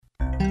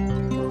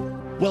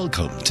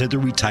Welcome to the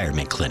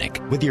Retirement Clinic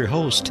with your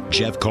host,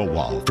 Jeff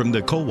Kowal from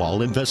the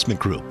Kowal Investment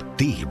Group,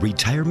 the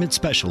retirement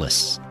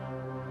specialists.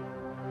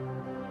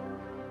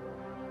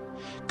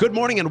 Good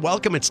morning and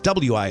welcome. It's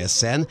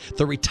WISN,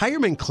 the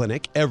Retirement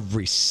Clinic,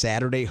 every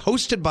Saturday,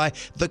 hosted by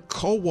the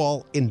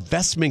Kowal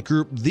Investment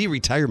Group, the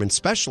retirement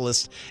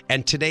specialist,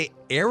 and today,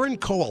 Aaron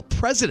Kowal,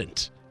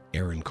 President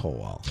Aaron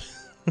Kowal.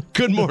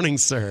 Good morning,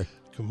 sir.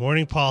 Good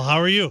morning, Paul. How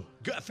are you?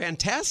 Good,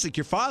 fantastic.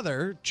 Your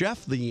father,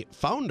 Jeff, the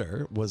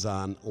founder, was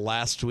on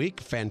last week.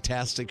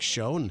 Fantastic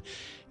show. And,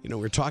 we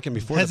were talking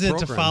before the program.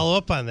 Hesitant to follow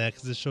up on that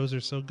because the shows are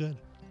so good.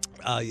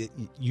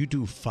 You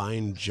do a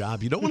fine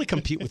job. You don't want to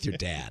compete with your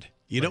dad.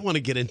 You don't want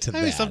to get into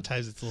that.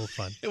 Sometimes it's a little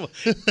fun.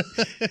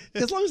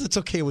 As long as it's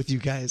okay with you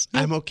guys,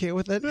 I'm okay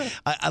with it.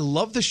 I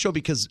love the show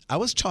because I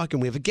was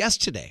talking, we have a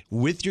guest today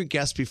with your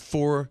guest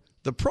before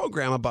the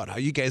program about how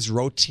you guys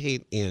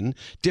rotate in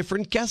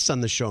different guests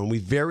on the show, and we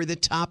vary the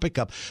topic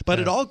up. But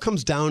it all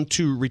comes down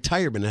to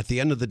retirement. At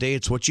the end of the day,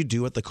 it's what you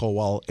do at the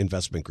Kowal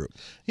Investment Group.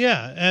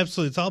 Yeah,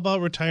 absolutely. It's all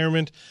about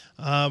retirement.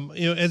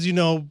 As you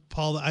know,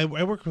 Paul, I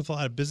work with a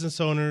lot of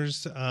business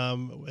owners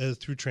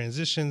through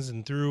transitions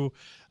and through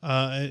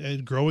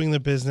growing the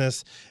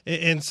business.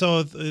 And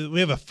so we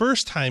have a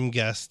first-time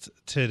guest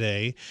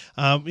today,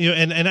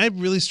 and I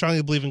really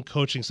strongly believe in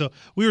coaching. So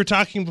we were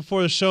talking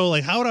before the show,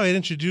 like, how do I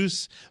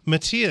introduce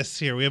Matthias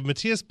here? We have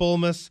Matthias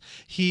Bolmus.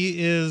 He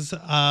is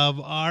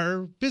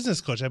our business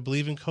coach. I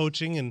believe in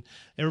coaching, and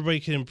everybody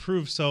can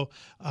improve. So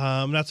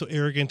I'm not so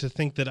arrogant to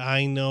think that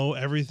I know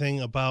everything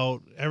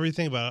about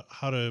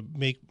how to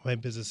make my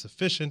business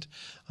efficient,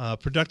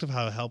 productive,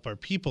 how to help our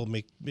people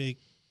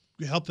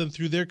help them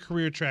through their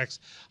career tracks,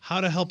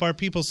 how to help our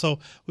people. So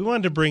we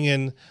wanted to bring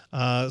in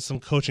some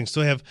coaching.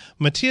 So we have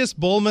Matthias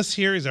Bolmus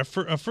here. He's our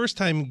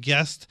first-time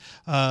guest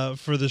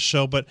for the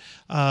show. But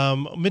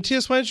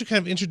Matthias, why don't you kind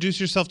of introduce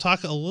yourself,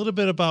 talk a little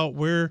bit about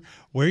where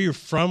you're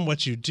from,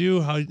 what you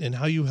do, how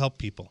you help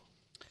people.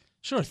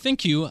 Sure.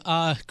 Thank you.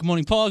 Good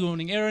morning, Paul. Good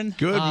morning, Aaron.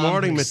 Good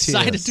morning, Matthias.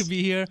 Excited to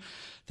be here.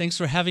 Thanks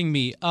for having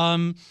me.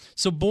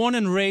 So born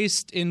and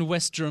raised in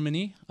West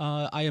Germany.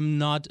 I am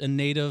not a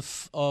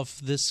native of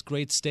this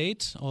great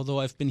state, although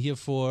I've been here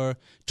for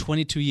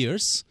 22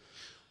 years.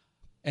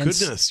 And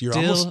Goodness, you're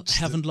still almost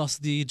haven't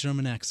lost the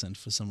German accent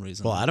for some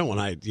reason. Well, I don't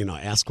want to,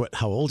 ask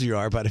how old you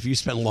are, but if you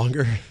spent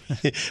longer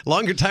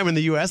time in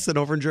the U.S. than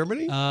over in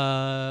Germany?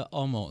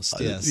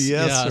 Almost,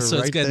 yes. So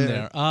it's getting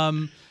there.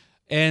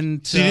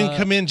 And so you didn't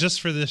come in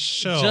just for this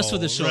show. Just for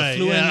the show. Right, I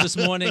flew in this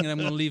morning, and I'm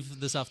going to leave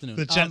this afternoon.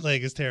 The jet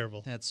lag is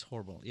terrible. That's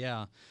horrible.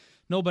 Yeah.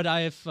 No, but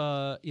I've,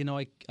 I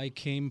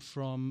came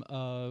from,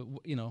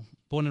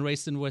 born and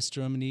raised in West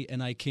Germany,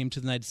 and I came to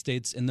the United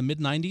States in the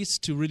mid-'90s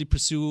to really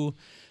pursue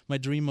my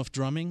dream of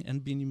drumming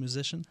and being a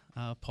musician.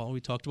 Paul, we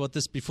talked about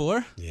this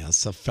before.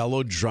 Yes, a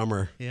fellow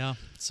drummer. Yeah,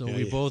 so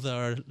we both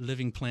are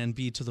living Plan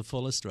B to the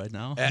fullest right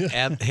now.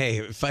 Hey,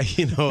 if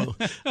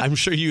I'm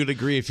sure you'd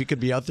agree if you could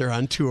be out there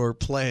on tour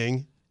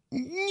playing,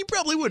 you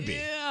probably would be.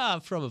 Yeah,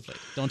 probably.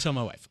 Don't tell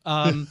my wife.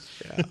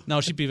 No,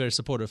 she'd be very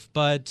supportive.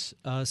 But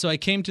so I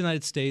came to the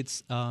United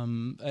States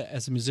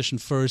as a musician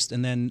first,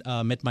 and then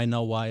met my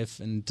now wife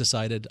and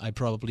decided I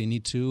probably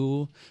need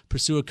to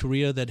pursue a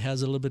career that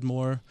has a little bit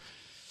more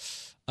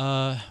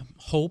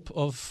hope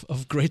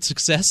of great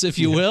success, if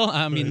you will.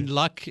 I mean,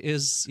 luck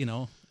is,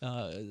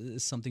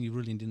 is something you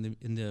really need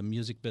in the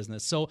music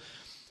business. So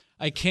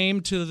I came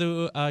to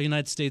the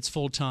United States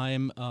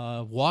full-time,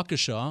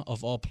 Waukesha,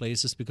 of all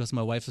places, because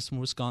my wife is from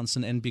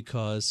Wisconsin and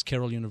because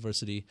Carroll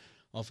University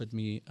offered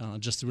me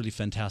just a really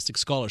fantastic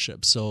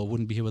scholarship, so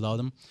wouldn't be here without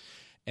them.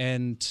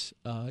 And,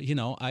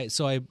 I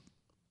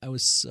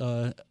was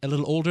a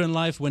little older in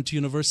life, went to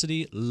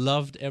university,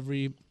 loved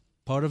every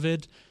part of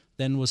it,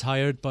 then was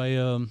hired by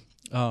an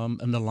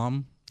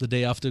alum the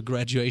day after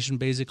graduation,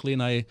 basically,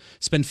 and I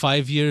spent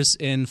 5 years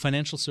in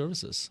financial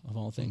services, of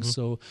all things. Mm-hmm.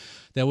 So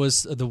that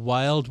was the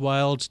wild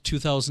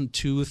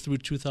 2002 through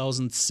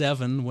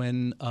 2007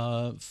 when,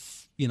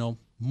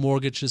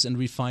 mortgages and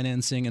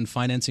refinancing and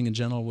financing in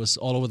general was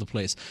all over the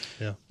place.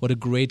 Yeah. What a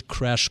great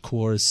crash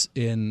course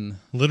in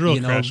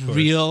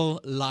real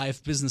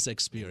life business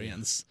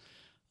experience.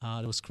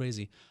 It was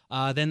crazy.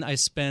 Then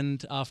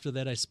after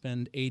that I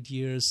spent 8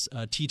 years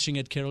teaching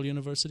at Carroll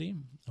University,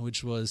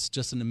 which was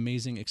just an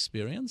amazing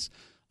experience.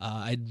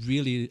 I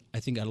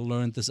think I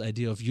learned this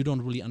idea of you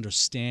don't really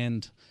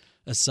understand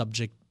a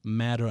subject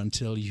matter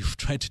until you've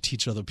tried to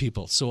teach other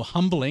people. So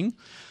humbling,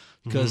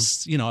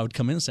 because, I would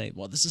come in and say,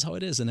 well, this is how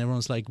it is. And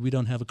everyone's like, we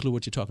don't have a clue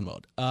what you're talking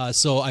about.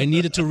 So I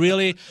needed to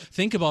really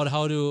think about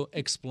how to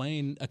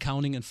explain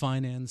accounting and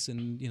finance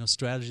and,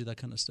 strategy, that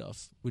kind of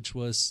stuff, which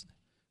was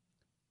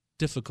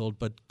difficult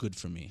but good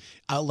for me.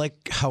 I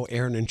like how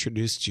Aaron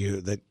introduced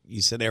you, that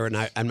you said, Aaron,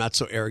 I'm not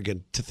so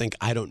arrogant to think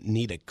I don't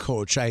need a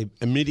coach. I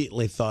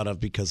immediately thought of,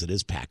 because it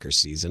is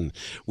Packers season,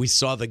 we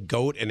saw the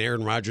GOAT and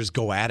Aaron Rodgers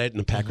go at it, and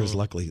the Packers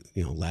luckily,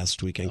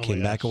 last weekend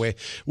came back away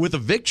with a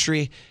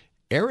victory.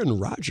 Aaron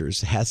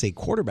Rodgers has a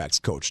quarterback's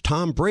coach.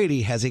 Tom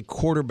Brady has a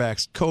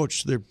quarterback's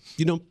coach. They're,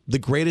 the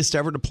greatest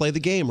ever to play the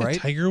game, right?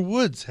 Tiger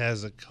Woods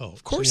has a coach.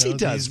 Of course he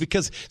does,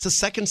 because it's a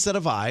second set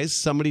of eyes,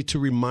 somebody to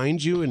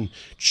remind you and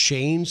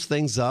change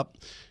things up.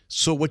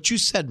 So what you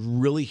said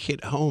really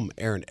hit home,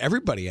 Aaron.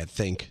 Everybody, I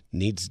think,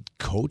 needs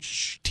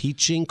coach,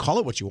 teaching, call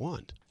it what you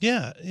want.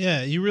 Yeah,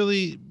 you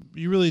really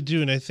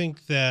do. And I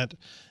think that,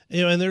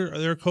 and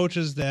there are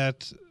coaches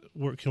that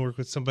can work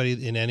with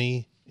somebody in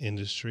any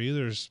industry.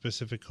 There's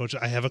specific coaches.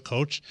 I have a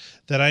coach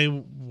that I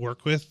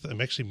work with. I'm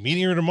actually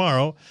meeting her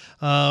tomorrow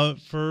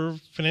for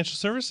financial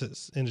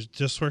services, and it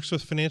just works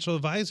with financial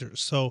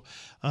advisors. So,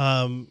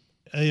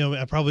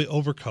 I probably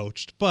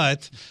overcoached,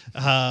 but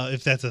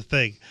if that's a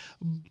thing.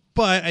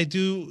 But I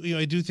do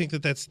think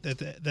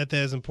that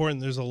is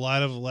important. There's a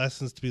lot of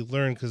lessons to be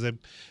learned, because I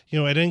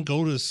didn't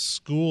go to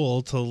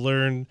school to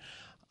learn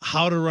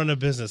how to run a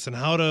business and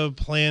how to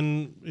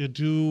plan,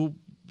 do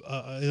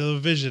a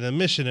vision and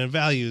mission and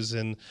values,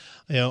 and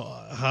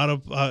how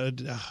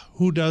to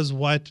who does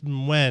what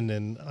and when,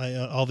 and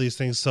all these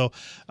things. So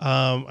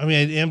I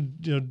am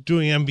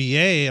doing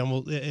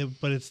MBA,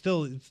 but it's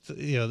still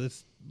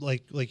it's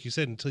like you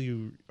said, until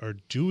you are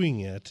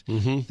doing it,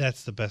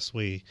 that's the best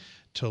way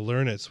to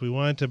learn it. So we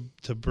wanted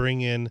to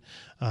bring in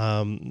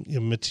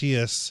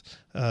Matthias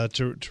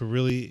to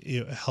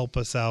really help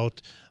us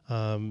out,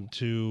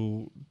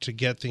 to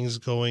get things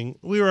going.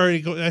 We were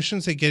already I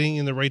shouldn't say getting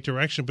in the right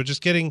direction, but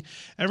just getting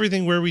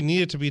everything where we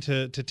need it to be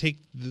to take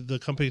the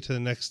company to the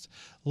next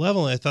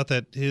level. And I thought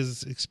that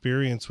his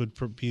experience would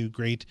be a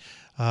great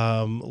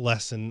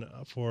lesson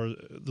for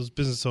those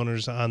business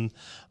owners on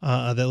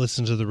that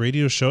listen to the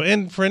radio show,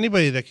 and for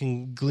anybody that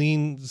can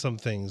glean some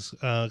things,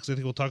 because I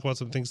think we'll talk about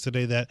some things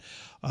today that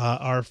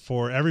are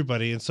for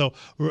everybody. And so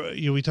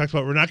we talked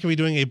about, we're not going to be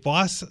doing a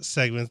boss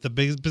segment, the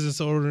big business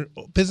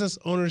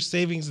owner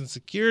savings and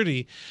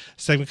security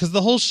segment, because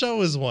the whole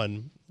show is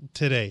one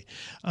today.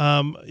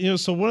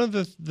 So one of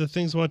the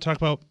things I want to talk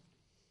about,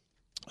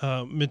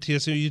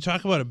 Matthias, you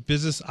talk about a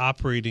business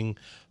operating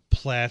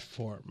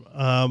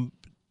platform.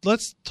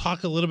 Let's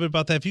talk a little bit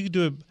about that. If you could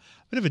do a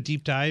bit of a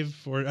deep dive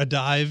or a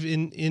dive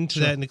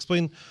into that and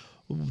explain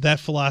that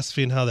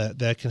philosophy and how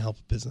that can help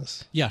a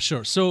business. Yeah,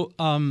 sure. So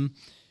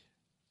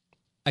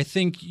I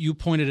think you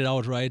pointed it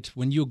out, right?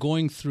 When you're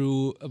going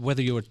through,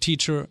 whether you're a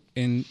teacher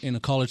in a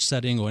college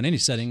setting or in any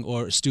setting,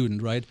 or a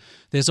student, right?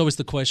 There's always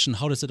the question,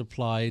 how does it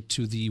apply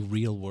to the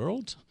real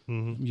world?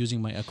 I'm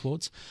using my air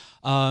quotes.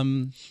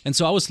 And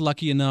so I was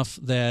lucky enough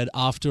that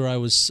after I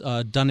was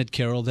done at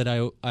Carroll, that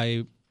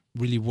I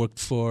really worked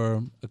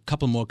for a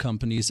couple more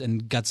companies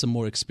and got some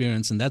more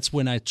experience. And that's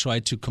when I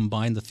tried to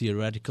combine the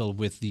theoretical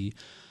with the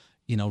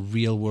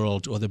real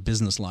world or the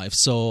business life.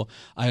 So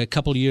for a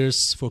couple of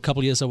years,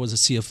 I was a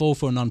CFO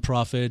for a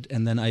nonprofit,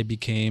 and then I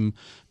became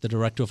the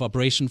director of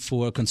operation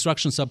for a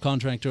construction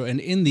subcontractor.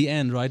 And in the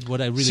end, right, what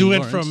I really So you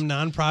learned, went from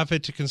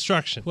nonprofit to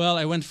construction. Well,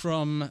 I went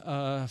from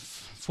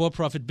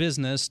for-profit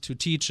business to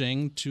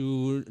teaching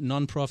to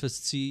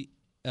nonprofit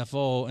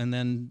CFO, and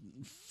then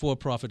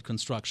for-profit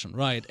construction,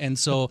 right? And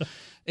so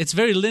it's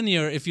very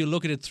linear if you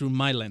look at it through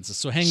my lenses.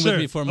 So hang with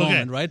me for a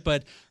moment, right?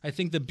 But I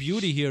think the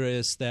beauty here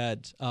is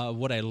that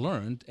what I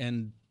learned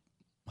and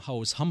how I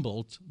was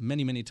humbled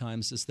many, many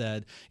times is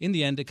that in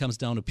the end, it comes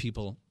down to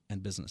people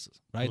and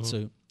businesses, right?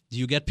 So do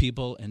you get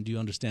people, and do you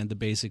understand the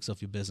basics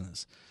of your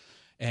business?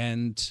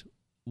 And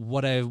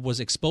what I was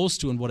exposed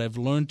to and what I've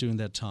learned during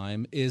that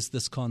time is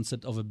this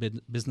concept of a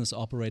business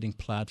operating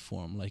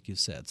platform, like you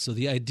said. So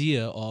the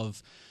idea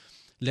of,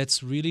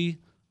 let's really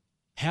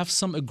have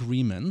some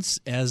agreements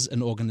as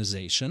an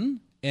organization,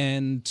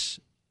 and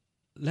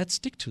let's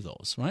stick to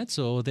those, right?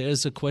 So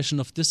there's a question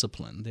of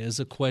discipline. There's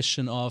a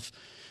question of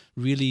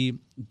really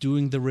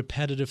doing the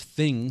repetitive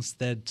things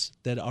that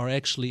are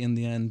actually in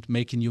the end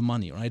making you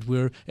money, right?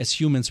 As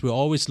humans, we're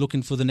always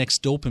looking for the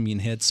next dopamine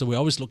hit. So we're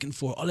always looking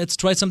for, let's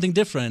try something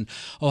different.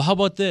 Oh, how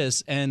about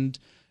this? And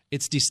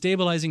it's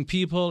destabilizing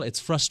people. It's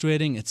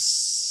frustrating.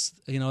 It's,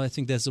 I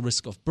think there's a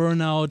risk of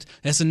burnout.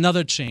 There's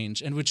another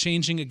change, and we're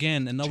changing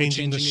again, and now we're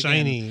changing the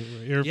shiny.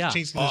 Again. You're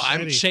chasing the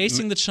shiny. I'm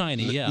chasing the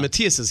shiny, yeah.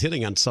 Matthias is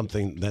hitting on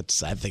something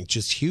that's, I think,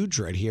 just huge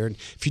right here. And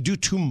if you do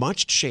too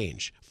much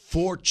change,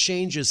 for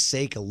change's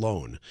sake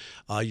alone,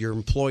 your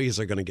employees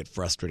are going to get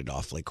frustrated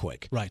awfully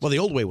quick. Right. Well, the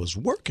old way was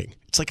working.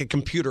 It's like a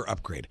computer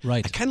upgrade.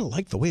 Right. I kind of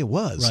like the way it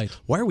was. Right.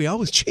 Why are we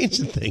always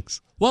changing things?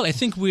 Well, I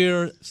think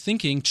we're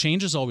thinking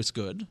change is always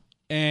good,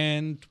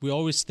 and we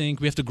always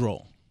think we have to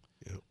grow.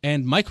 Yeah.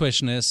 And my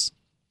question is,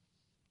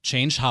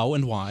 change how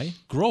and why,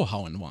 grow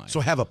how and why.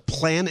 So have a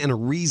plan and a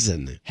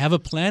reason. Have a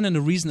plan and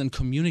a reason, and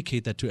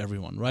communicate that to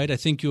everyone, right? I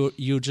think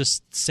you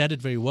just said it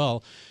very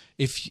well.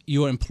 If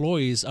your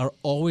employees are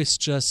always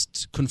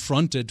just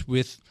confronted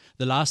with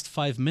the last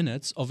 5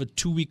 minutes of a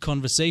 2-week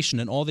conversation,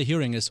 and all they're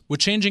hearing is, we're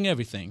changing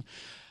everything,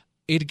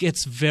 it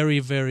gets very,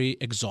 very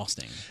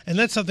exhausting. And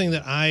that's something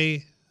that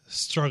I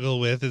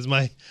struggle with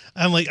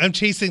I'm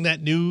chasing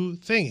that new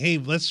thing. Hey,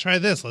 let's try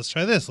this. Let's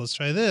try this. Let's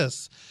try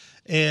this.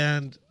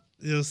 And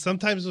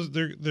sometimes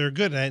they're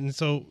good at it. And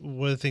so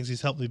one of the things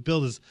he's helped me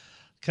build is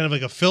kind of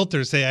like a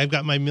filter. Say, I've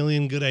got my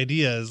million good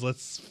ideas.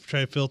 Let's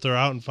try to filter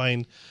out and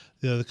find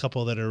the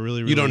couple that are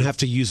really, really. You don't have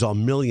to use all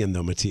million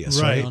though, Matthias,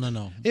 right?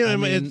 No. You know, I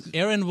mean,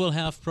 Aaron will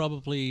have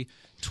probably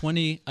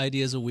 20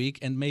 ideas a week,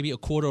 and maybe a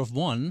quarter of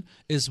one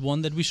is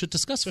one that we should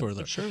discuss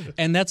further. Sure.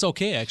 And that's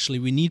okay, actually.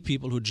 We need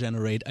people who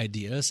generate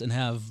ideas and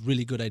have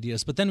really good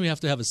ideas, but then we have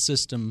to have a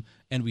system,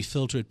 and we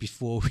filter it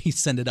before we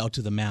send it out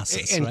to the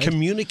masses. And right?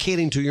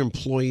 communicating to your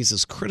employees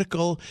is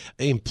critical.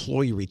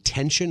 Employee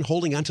retention,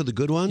 holding on to the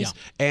good ones,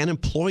 and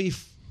employee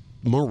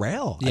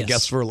morale, I Yes.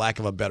 guess for lack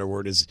of a better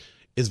word, is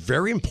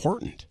very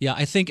important. Yeah,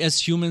 I think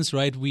as humans,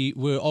 right,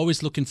 we're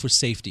always looking for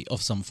safety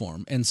of some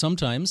form. And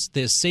sometimes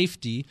there's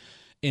safety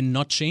in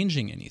not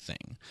changing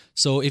anything.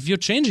 So if you're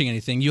changing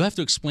anything, you have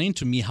to explain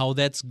to me how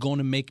that's going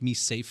to make me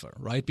safer,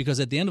 right? Because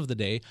at the end of the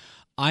day,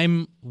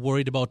 I'm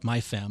worried about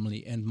my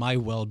family and my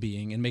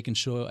well-being and making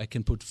sure I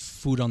can put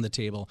food on the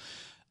table.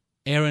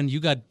 Aaron, you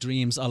got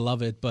dreams. I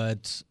love it,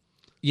 but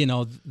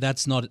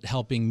that's not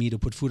helping me to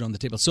put food on the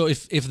table. So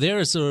if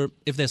there's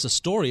a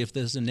story, if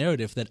there's a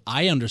narrative that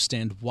I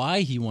understand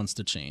why he wants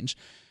to change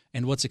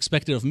and what's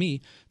expected of me,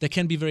 that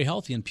can be very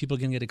healthy and people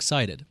can get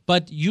excited.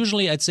 But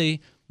usually I'd say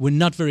we're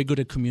not very good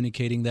at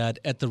communicating that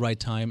at the right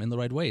time in the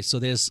right way. So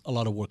there's a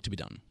lot of work to be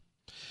done.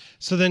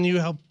 So then you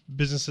help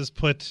businesses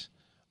put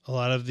a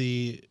lot of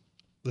the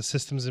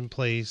systems in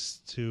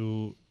place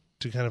to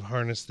kind of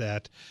harness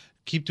that.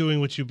 Keep doing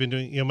what you've been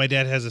doing. My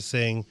dad has a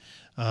saying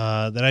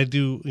that I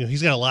do.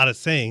 He's got a lot of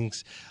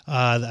sayings.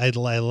 I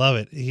love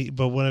it.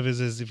 But one of his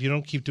is, if you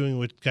don't keep doing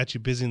what got you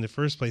busy in the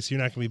first place, you're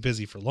not going to be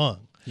busy for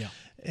long. Yeah.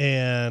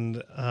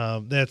 And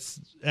that's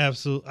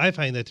absolute. I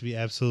find that to be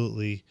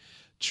absolutely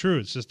true.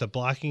 It's just the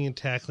blocking and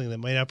tackling that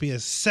might not be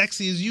as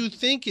sexy as you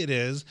think it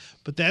is,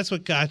 but that's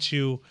what got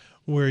you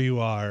where you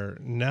are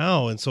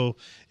now. And so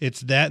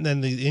it's that, and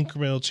then the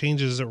incremental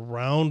changes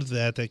around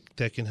that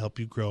can help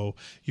you grow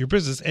your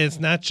business. And it's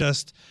not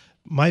just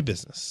my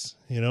business.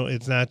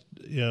 It's not,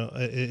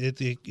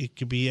 it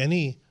could be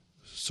any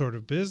sort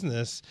of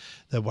business.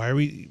 I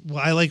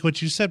like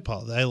what you said,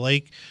 Paul. I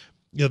like,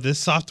 this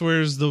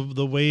software is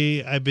the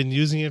way I've been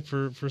using it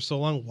for so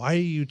long. Why are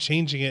you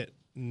changing it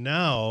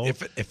now?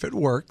 If it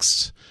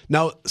works.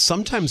 Now,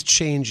 sometimes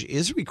change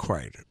is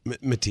required,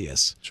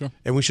 Matthias. Sure.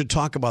 And we should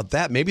talk about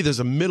that. Maybe there's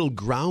a middle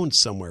ground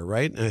somewhere,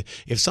 right?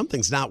 If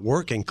something's not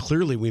working,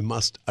 clearly we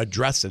must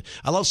address it.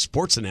 I love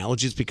sports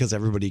analogies because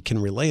everybody can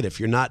relate. If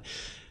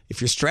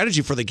your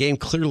strategy for the game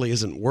clearly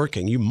isn't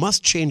working, you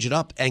must change it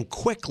up and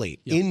quickly,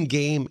 in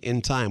game,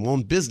 in time. Well,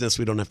 in business,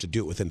 we don't have to do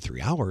it within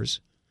 3 hours.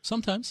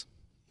 Sometimes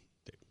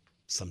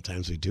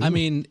we do. I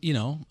mean,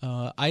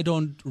 I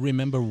don't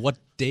remember what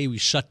day we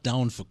shut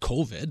down for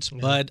COVID,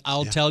 but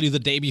I'll tell you the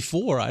day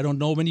before. I don't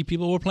know many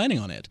people were planning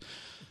on it.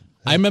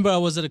 I remember I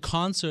was at a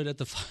concert at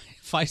the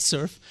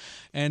Fiserv,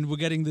 and we're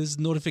getting these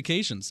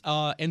notifications.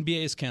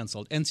 NBA is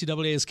canceled.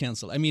 NCAA is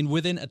canceled. I mean,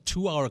 within a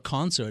 2-hour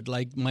concert,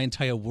 like my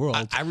entire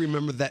world. I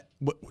remember that.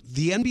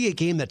 The NBA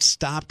game that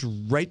stopped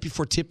right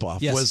before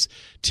tip-off was,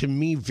 to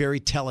me, very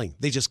telling.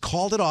 They just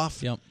called it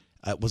off. Yep.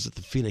 Was it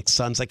the Phoenix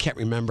Suns? I can't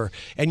remember.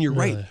 And you're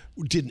right.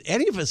 Did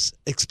any of us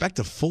expect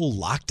a full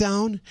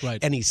lockdown?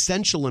 Right. And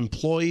essential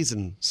employees,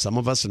 and some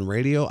of us in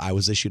radio, I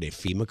was issued a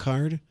FEMA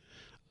card.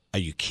 Are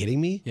you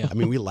kidding me? Yeah. I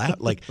mean, we laugh.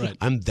 Like,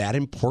 I'm that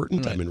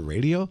important. I'm in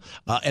radio.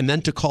 And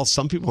then to call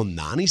some people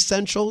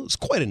non-essential, it's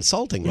quite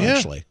insulting,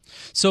 actually.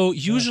 So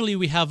usually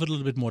we have a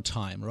little bit more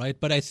time, right?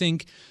 But I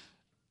think,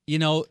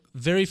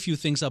 very few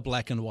things are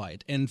black and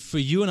white. And for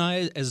you and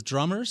I as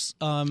drummers,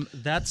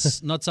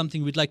 that's not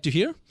something we'd like to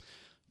hear.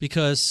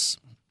 Because,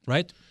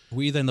 right,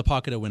 we're either in the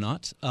pocket or we're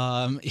not.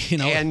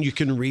 And you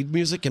can read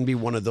music and be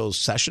one of those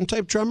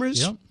session-type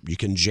drummers. Yep. You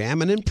can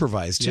jam and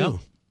improvise,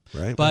 too.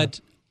 Yep. Right? But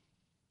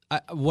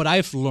what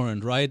I've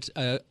learned, right,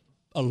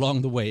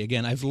 along the way,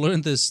 again, I've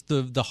learned this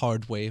the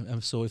hard way.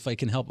 So if I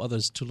can help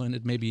others to learn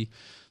it maybe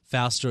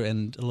faster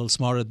and a little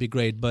smarter, it'd be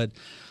great. But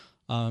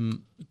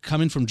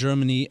coming from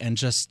Germany and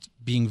just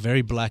being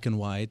very black and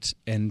white,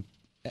 and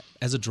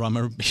as a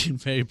drummer, being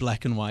very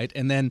black and white,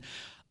 and then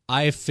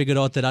I figured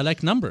out that I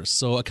like numbers.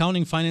 So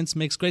accounting, finance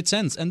makes great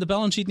sense. And the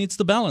balance sheet needs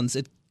to balance.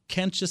 It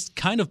can't just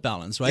kind of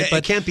balance, right? Yeah, but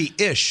it can't be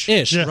ish.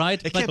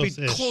 Right? It can't be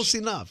close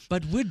enough.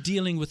 But we're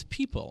dealing with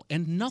people,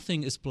 and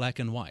nothing is black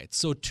and white.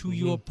 So to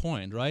your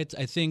point, right,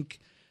 I think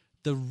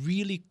the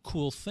really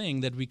cool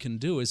thing that we can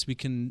do is we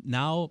can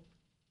now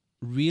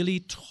really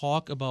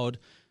talk about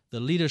the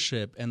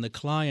leadership and the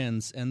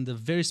clients and the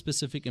very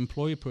specific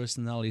employee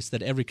personalities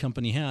that every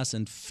company has,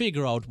 and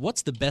figure out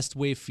what's the best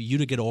way for you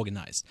to get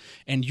organized.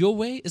 And your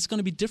way is going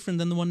to be different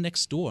than the one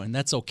next door, and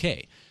that's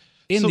okay.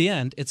 In the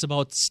end, it's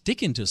about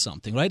sticking to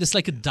something, right? It's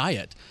like a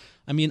diet.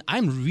 I mean,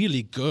 I'm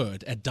really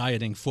good at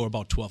dieting for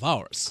about 12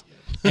 hours.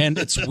 And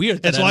it's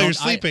weird. That's why you're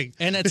sleeping.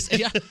 And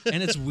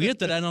it's weird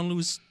that I don't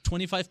lose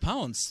 25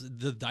 pounds.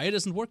 The diet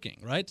isn't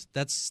working, right?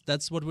 That's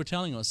what we're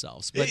telling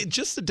ourselves. But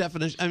just the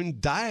definition. I mean,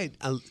 diet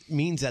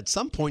means at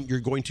some point you're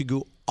going to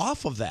go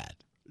off of that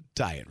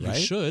diet, right?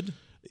 You should.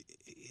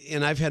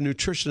 And I've had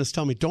nutritionists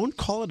tell me, don't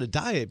call it a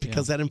diet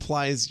because that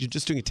implies you're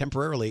just doing it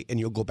temporarily and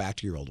you'll go back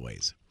to your old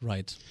ways.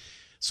 Right.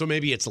 So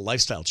maybe it's a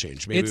lifestyle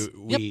change.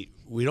 Maybe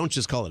we don't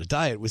just call it a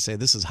diet. We say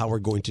this is how we're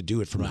going to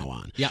do it from now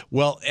on. Yeah.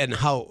 Well, and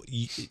how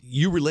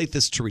you relate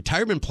this to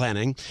retirement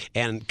planning,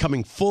 and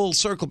coming full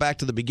circle back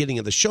to the beginning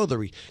of the show,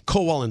 the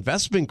Kowal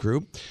Investment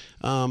Group,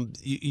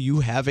 you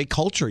have a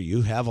culture.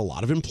 You have a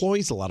lot of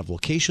employees, a lot of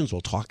locations.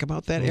 We'll talk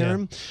about that,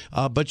 Aaron.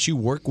 But you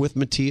work with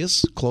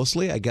Matthias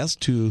closely, I guess,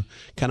 to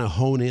kind of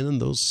hone in on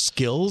those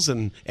skills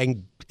and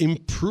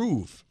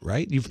improve,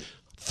 right? You've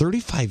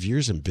 35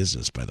 years in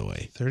business, by the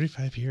way.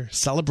 35 years.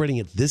 Celebrating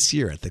it this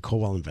year at the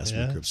Kowal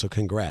Investment Group. So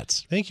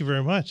congrats. Thank you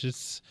very much.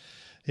 It's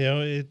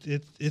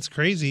it's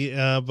crazy,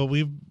 but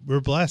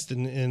we're blessed,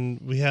 and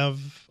we have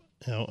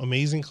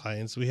amazing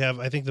clients. We have,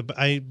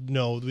 I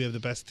know we have the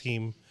best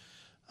team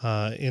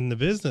in the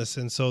business,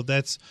 and so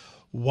that's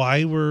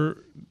why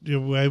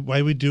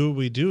why we do what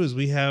we do is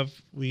we have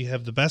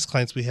the best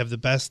clients, we have the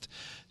best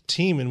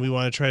team, and we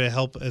want to try to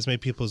help as many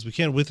people as we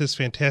can with this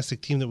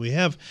fantastic team that we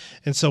have.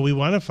 And so we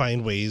want to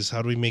find ways,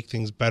 how do we make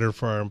things better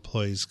for our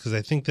employees? Because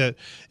I think that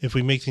if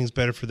we make things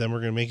better for them, they're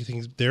going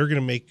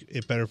to make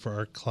it better for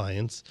our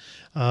clients.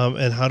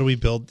 And how do we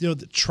build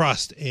the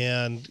trust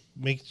and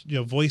make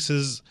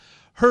voices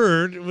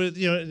heard with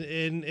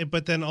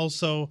but then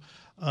also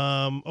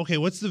okay,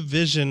 what's the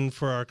vision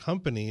for our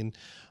company, and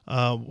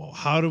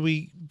how do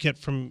we get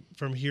from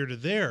here to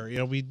there?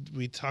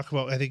 We talk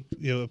about, I think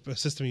a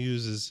system we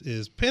use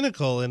is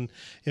Pinnacle, and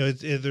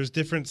there's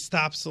different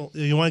stops.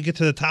 You want to get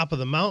to the top of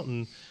the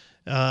mountain.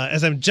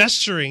 As I'm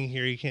gesturing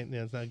here, you can't.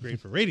 It's not great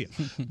for radio,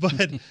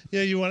 but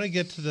you want to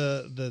get to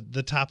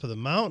the top of the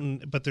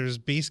mountain. But there's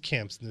base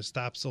camps and there's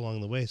stops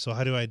along the way. So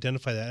how do I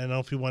identify that? I don't know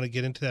if you want to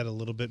get into that a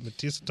little bit,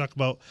 Matthias,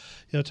 talking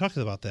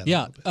about that.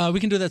 Yeah,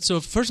 we can do that. So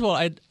first of all,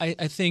 I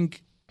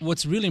think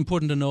what's really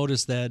important to note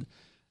is that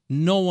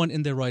no one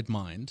in their right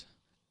mind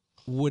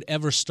would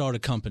ever start a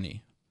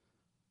company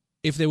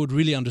if they would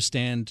really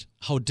understand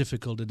how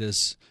difficult it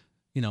is,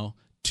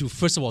 to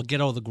first of all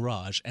get out of the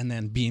garage and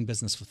then be in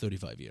business for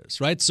 35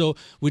 years, right? So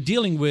we're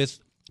dealing with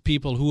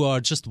people who are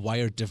just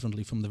wired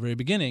differently from the very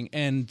beginning,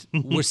 and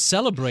we're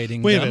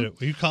celebrating Wait them. a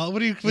minute, what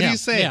do you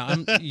say? Yeah,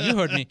 you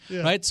heard me,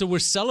 right? So we're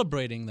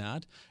celebrating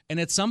that, and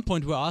at some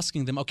point we're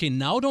asking them, okay,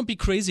 now don't be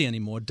crazy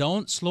anymore.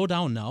 Don't slow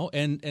down now,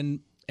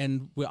 and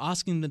we're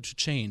asking them to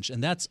change,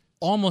 and that's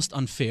almost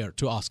unfair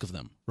to ask of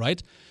them,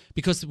 right?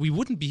 Because we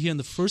wouldn't be here in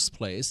the first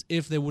place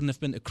if there wouldn't have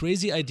been a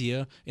crazy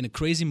idea in a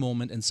crazy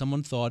moment and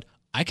someone thought,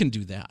 I can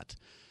do that.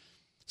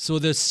 So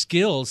the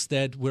skills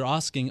that we're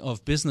asking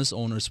of business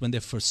owners when they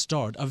first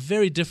start are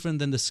very different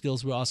than the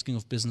skills we're asking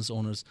of business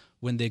owners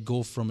when they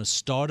go from a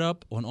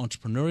startup or an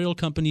entrepreneurial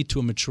company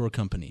to a mature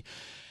company.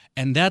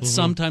 And that's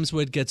sometimes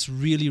where it gets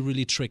really,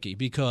 really tricky,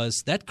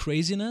 because that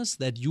craziness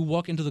that you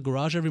walk into the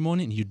garage every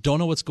morning and you don't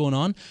know what's going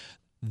on,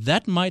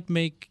 that might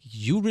make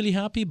you really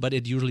happy, but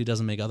it usually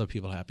doesn't make other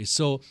people happy.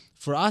 So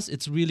for us,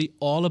 it's really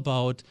all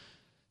about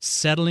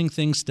settling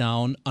things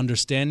down,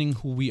 understanding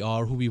who we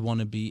are, who we want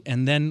to be,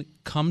 and then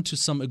come to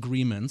some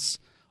agreements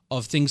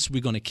of things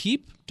we're going to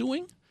keep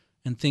doing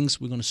and things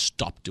we're going to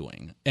stop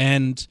doing.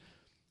 And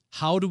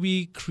how do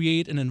we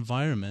create an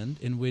environment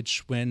in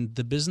which when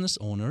the business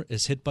owner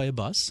is hit by a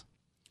bus,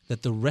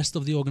 that the rest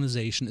of the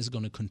organization is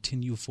going to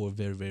continue for a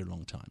very, very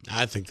long time?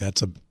 I think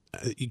that's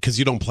because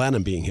you don't plan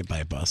on being hit by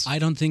a bus. I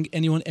don't think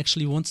anyone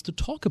actually wants to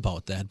talk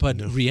about that. But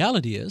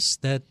reality is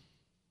that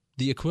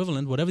the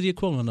equivalent, whatever the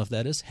equivalent of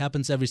that is,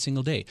 happens every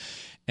single day.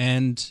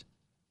 And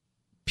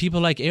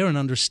people like Aaron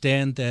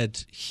understand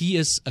that he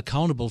is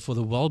accountable for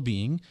the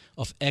well-being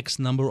of X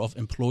number of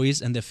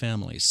employees and their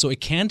families. So it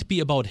can't be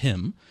about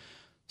him.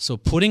 So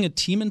putting a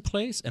team in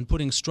place and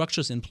putting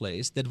structures in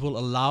place that will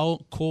allow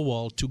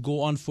Kowal to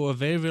go on for a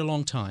very, very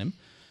long time,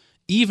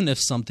 even if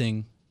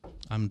something,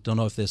 I don't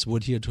know if there's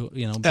wood here to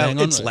bang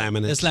on. It's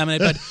laminate. It's laminate,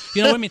 but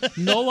you know what I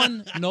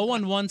mean. No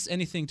one wants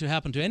anything to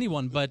happen to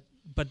anyone, but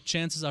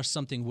chances are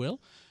something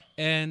will.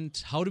 And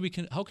how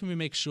can we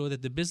make sure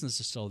that the business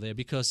is still there?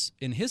 Because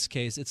in his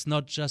case, it's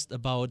not just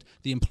about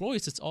the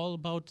employees; it's all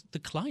about the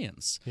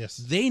clients. Yes,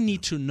 they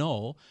need to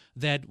know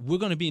that we're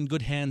going to be in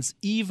good hands,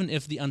 even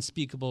if the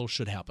unspeakable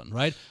should happen,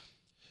 right?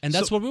 And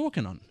that's what we're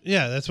working on.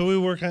 Yeah, that's what we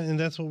work on, and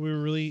that's what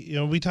we're really,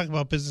 we talk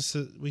about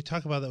businesses. We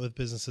talk about that with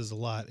businesses a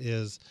lot,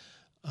 is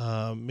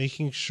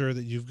making sure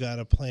that you've got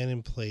a plan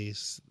in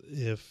place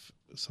if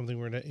something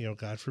were to,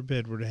 God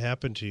forbid, were to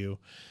happen to you,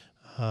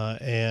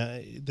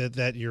 and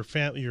that your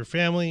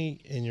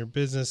family and your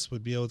business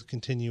would be able to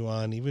continue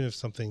on even if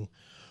something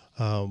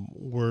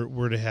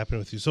were to happen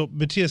with you. So,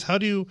 Matthias,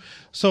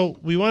 so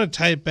we want to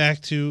tie it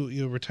back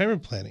to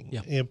retirement planning,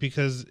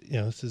 because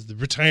this is the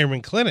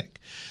retirement clinic,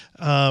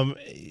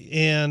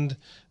 and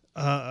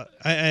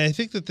I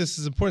think that this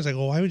is important. It's like,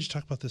 well, why would you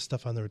talk about this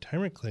stuff on the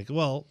retirement clinic?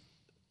 Well,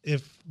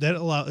 if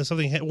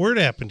something were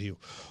to happen to you,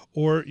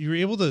 or you're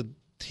able to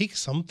take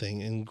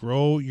something and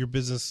grow your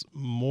business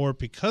more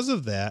because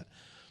of that,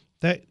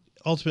 that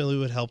ultimately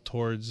would help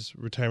towards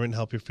retirement and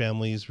help your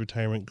family's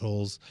retirement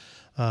goals.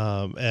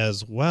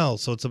 as well.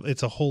 So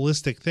it's a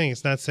holistic thing.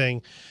 It's not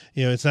saying,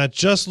 it's not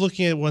just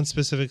looking at one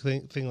specific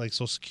thing like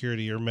Social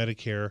Security or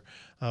Medicare,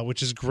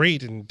 which is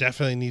great and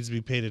definitely needs to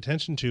be paid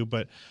attention to.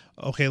 But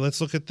okay,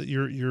 let's look at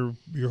your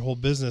whole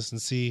business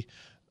and see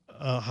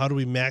how do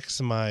we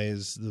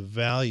maximize the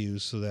value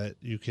so that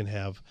you can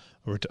have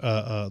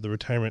the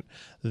retirement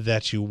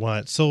that you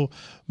want. So,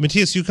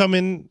 Matthias, you come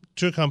in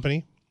to a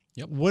company.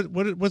 Yep.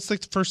 What's the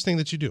first thing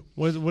that you do?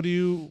 What do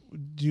you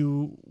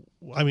do?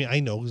 I mean, I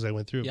know because I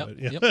went through. Yep. But,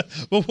 yeah. Yep.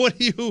 But what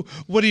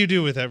do you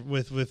do with that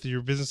with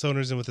your business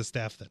owners and with the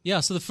staff then?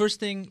 Yeah. So the first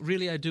thing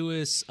really I do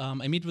is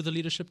I meet with the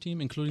leadership team,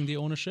 including the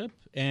ownership,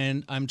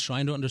 and I'm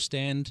trying to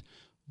understand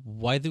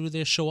why do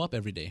they show up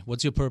every day?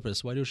 What's your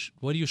purpose? Why do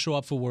you show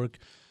up for work?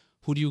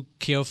 Who do you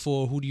care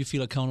for? Who do you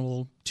feel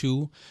accountable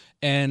to?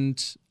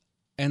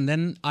 And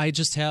then I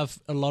just have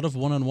a lot of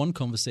one-on-one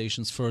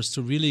conversations first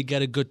to really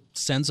get a good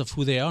sense of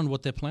who they are and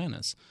what their plan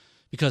is.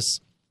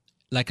 Because,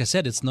 like I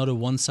said, it's not a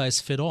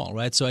one-size-fit-all,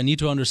 right? So I need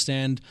to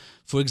understand,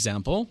 for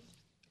example,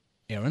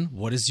 Aaron,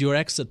 what is your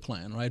exit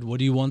plan, right? What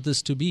do you want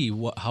this to be?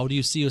 How do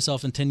you see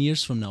yourself in 10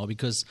 years from now?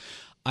 Because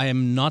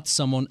I'm not a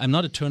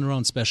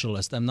turnaround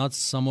specialist. I'm not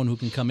someone who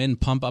can come in,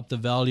 pump up the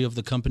value of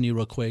the company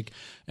real quick,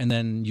 and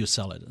then you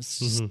sell it.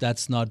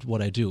 That's not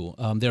what I do.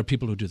 There are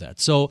people who do that.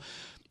 So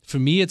for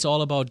me, it's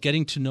all about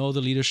getting to know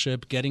the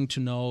leadership, getting to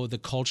know the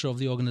culture of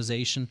the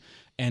organization,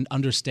 and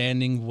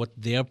understanding what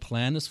their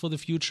plan is for the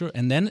future.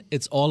 And then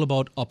it's all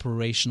about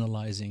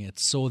operationalizing it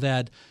so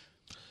that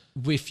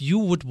if you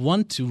would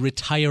want to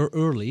retire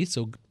early,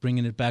 so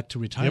bringing it back to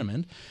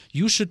retirement,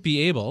 you should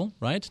be able,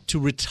 right, to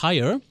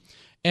retire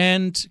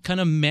and kind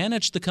of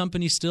manage the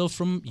company still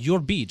from your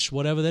beach,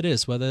 whatever that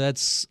is, whether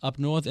that's up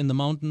north in the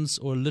mountains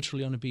or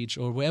literally on a beach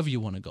or wherever you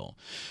want to go.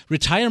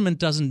 Retirement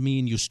doesn't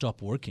mean you stop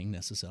working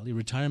necessarily.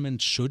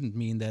 Retirement shouldn't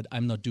mean that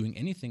I'm not doing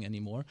anything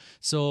anymore.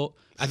 So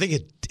I think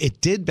it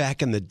did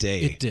back in the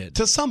day. It did.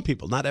 To some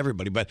people, not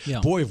everybody. But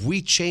boy, if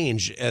we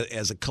change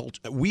as a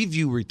culture, we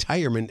view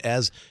retirement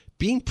as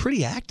being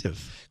pretty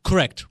active.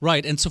 Correct,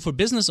 right. And so for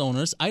business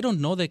owners, I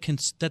don't know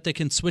that they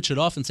can switch it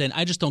off and say,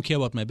 I just don't care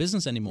about my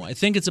business anymore. I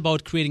think it's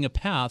about creating a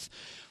path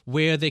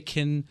where they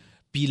can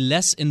be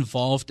less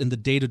involved in the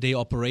day-to-day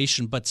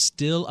operation, but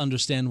still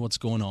understand what's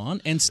going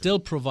on and still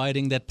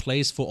providing that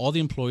place for all the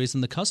employees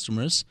and the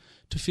customers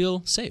to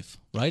feel safe,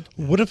 right?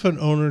 What if an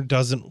owner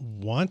doesn't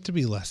want to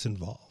be less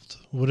involved?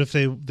 What if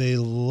they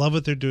love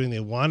what they're doing, they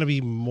want to be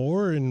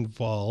more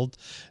involved?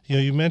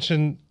 You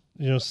mentioned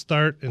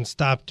start and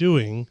stop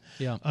doing.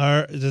 Yeah.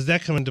 Does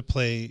that come into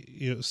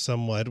play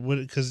somewhat?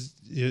 Because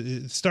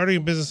starting a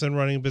business and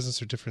running a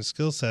business are different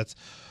skill sets.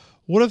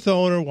 What if the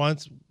owner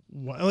wants,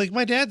 like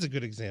my dad's a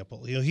good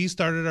example. He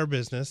started our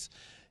business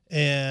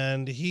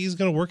and he's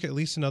going to work at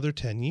least another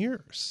 10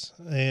 years,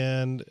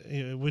 and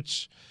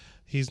which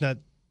he's not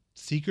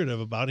secretive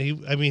about.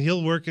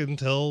 He'll work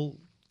until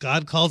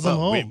God calls him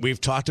home.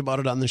 We've talked about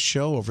it on the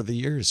show over the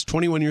years.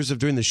 21 years of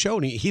doing the show,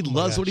 and he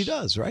loves what he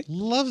does, right?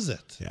 Loves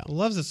it. Yeah.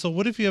 Loves it. So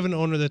what if you have an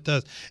owner that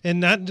does,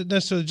 and not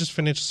necessarily just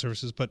financial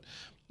services, but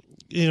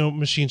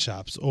machine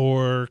shops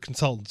or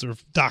consultants or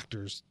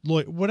doctors,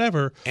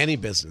 whatever. Any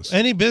business.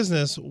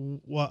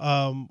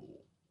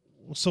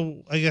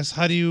 So I guess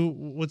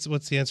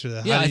what's the answer to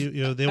that? Yeah, how do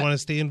you they want to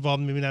stay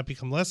involved, maybe not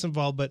become less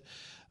involved, but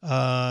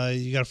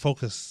you got to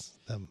focus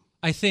them.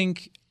 I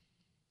think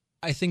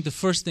the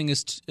first thing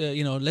is,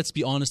 let's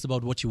be honest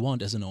about what you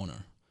want as an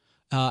owner.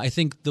 I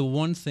think the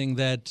one thing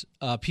that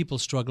people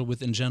struggle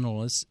with in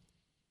general is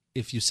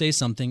if you say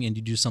something and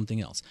you do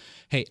something else.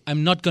 Hey,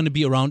 I'm not going to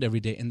be around every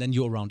day, and then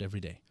you're around every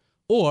day.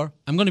 Or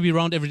I'm going to be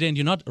around every day and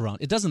you're not around.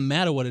 It doesn't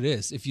matter what it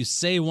is. If you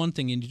say one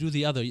thing and you do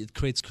the other, it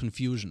creates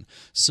confusion.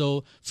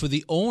 So for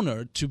the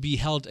owner to be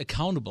held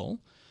accountable,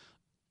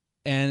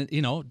 and,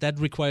 that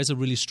requires a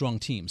really strong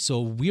team.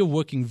 So we're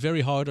working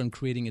very hard on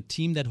creating a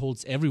team that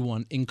holds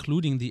everyone,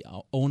 including the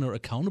owner,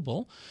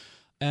 accountable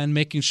and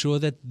making sure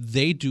that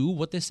they do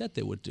what they said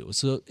they would do.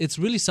 So it's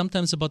really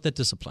sometimes about that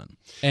discipline.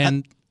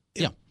 And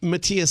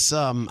Matthias,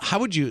 how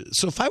would you,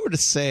 so if I were to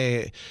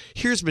say,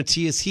 here's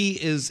Matthias,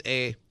 he is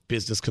a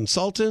business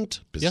consultant,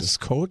 business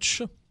coach.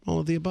 Sure. All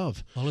of the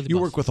above. You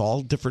work with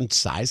all different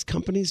size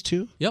companies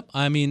too? Yep.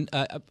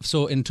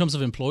 So in terms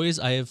of employees,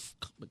 I have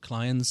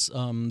clients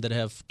that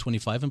have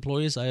 25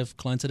 employees. I have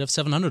clients that have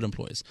 700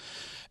 employees.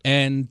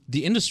 And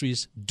the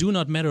industries do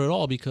not matter at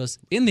all because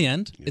in the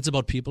end, it's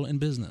about people in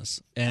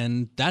business.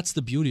 And that's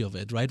the beauty of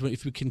it, right?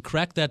 If we can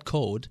crack that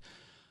code,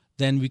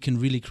 then we can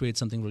really create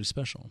something really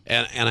special.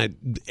 And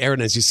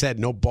Aaron, as you said,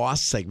 no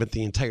boss segment.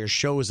 The entire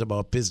show is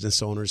about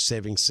business owners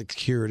saving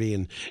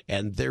security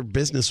and their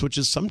business, which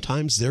is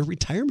sometimes their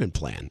retirement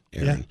plan,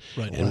 Aaron.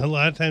 Yeah, right. And a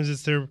lot of times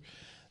it's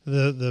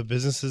the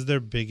business is their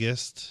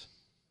biggest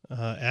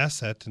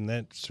asset, and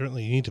that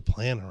certainly you need to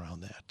plan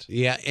around that.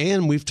 Yeah,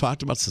 and we've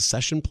talked about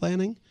succession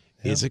planning.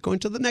 Yeah. Is it going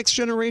to the next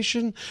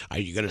generation? Are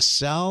you going to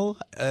sell?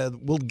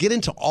 We'll get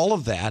into all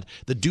of that,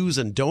 the do's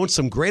and don'ts.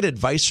 Some great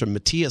advice from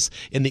Matthias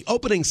in the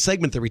opening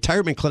segment, the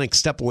Retirement Clinic.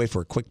 Step away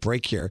for a quick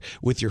break here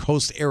with your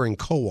host, Aaron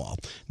Kowal.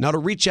 Now to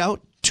reach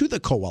out, to the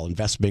Kowal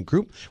Investment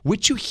Group,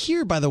 which you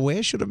hear, by the way,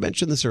 I should have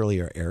mentioned this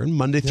earlier, Aaron,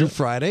 Monday through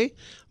Friday.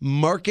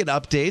 Market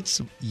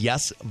updates.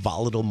 Yes,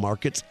 volatile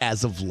markets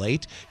as of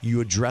late. You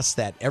address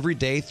that every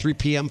day, 3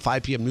 p.m.,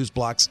 5 p.m. news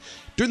blocks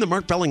during the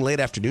Mark Belling late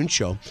afternoon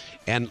show.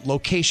 And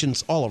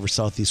locations all over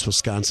Southeast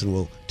Wisconsin.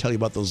 We'll tell you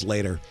about those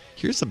later.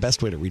 Here's the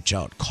best way to reach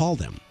out. Call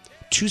them.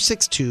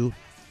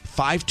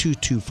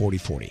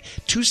 262-522-4040.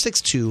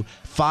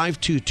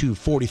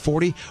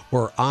 262-522-4040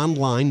 or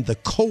online,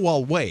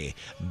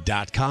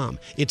 thekowalway.com.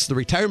 It's the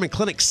Retirement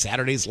Clinic,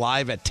 Saturdays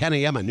live at 10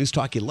 a.m. on News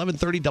Talk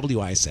 1130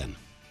 WISN.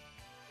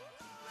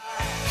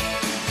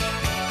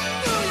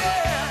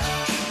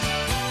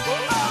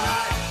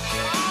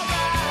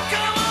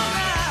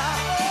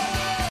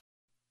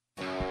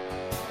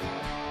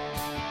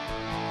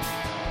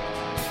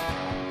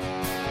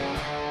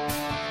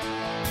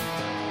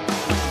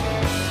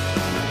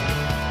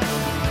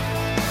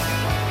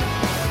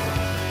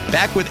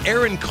 Back with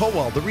Aaron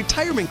Kowal. The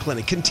Retirement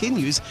Clinic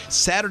continues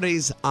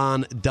Saturdays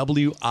on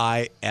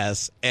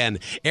WISN.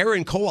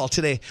 Aaron Kowal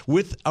today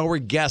with our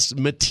guest,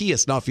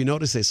 Matthias. Now, if you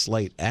notice a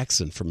slight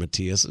accent from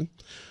Matthias,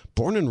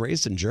 born and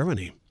raised in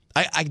Germany.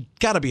 I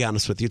got to be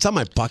honest with you. It's on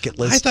my bucket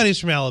list. I thought he was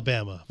from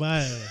Alabama.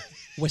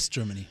 West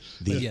Germany.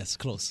 Yes,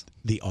 close.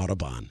 The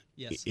Autobahn.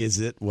 Yes. Is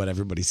it what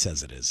everybody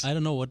says it is? I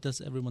don't know. What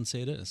does everyone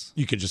say it is?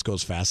 You could just go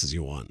as fast as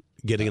you want.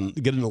 Get in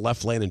the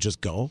left lane and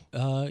just go?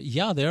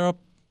 Yeah, there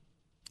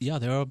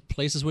are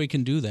places where you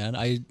can do that.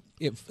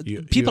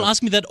 People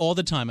ask me that all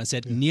the time. I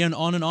said, near an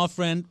on and off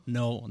ramp,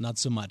 no, not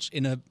so much.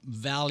 In a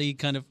valley,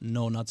 kind of,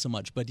 no, not so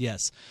much. But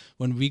yes,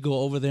 when we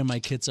go over there,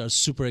 my kids are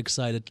super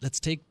excited. Let's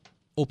take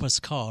Opa's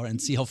car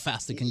and see how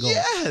fast it can go.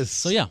 Yes.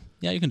 So yeah,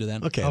 you can do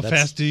that. Okay. How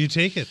fast do you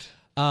take it?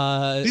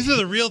 These are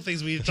the real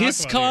things we talk about.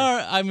 His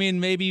car, I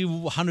mean, maybe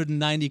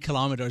 190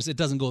 kilometers. It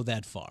doesn't go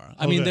that far.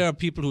 I mean, there are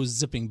people who are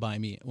zipping by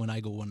me when I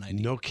go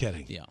 190. No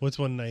kidding. Yeah. What's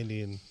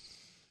 190 in?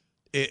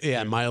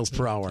 Yeah, miles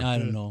per hour. I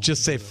don't know.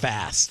 Just say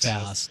fast.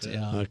 Fast,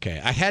 yeah.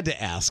 Okay. I had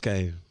to ask.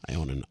 I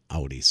own an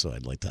Audi, so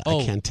I'd like to. Oh,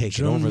 I can't take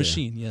German it over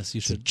machine. there. Yes, you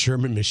It's a should.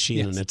 German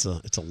machine, and it's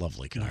a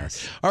lovely car.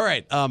 Nice. All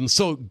right.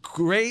 So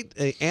great.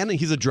 And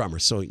he's a drummer,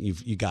 so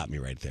you got me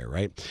right there,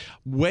 right?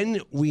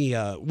 When we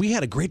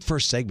had a great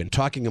first segment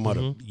talking about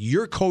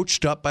you're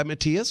coached up by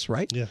Matthias,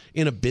 right? Yeah.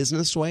 In a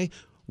business way.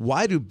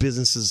 Why do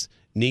businesses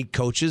need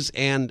coaches?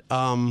 And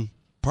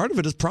part of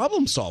it is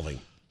problem solving.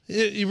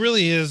 It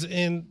really is,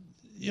 and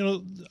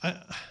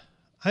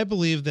I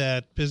believe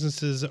that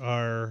businesses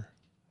are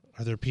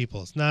their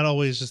people. It's not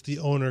always just the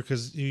owner,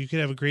 because you could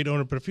have a great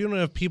owner, but if you don't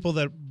have people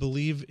that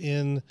believe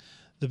in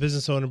the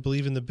business owner,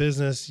 believe in the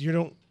business, you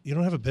don't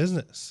have a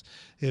business.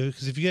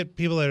 Because if you get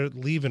people that are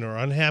leaving or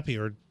unhappy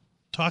or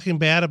talking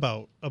bad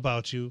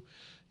about you,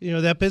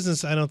 that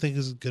business I don't think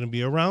is going to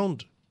be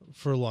around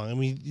for long. I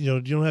mean,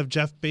 you don't have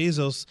Jeff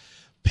Bezos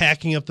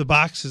packing up the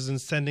boxes and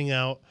sending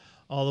out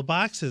all the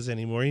boxes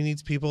anymore. He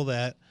needs people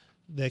that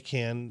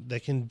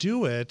can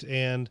do it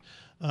and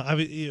are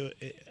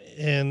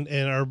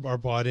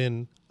bought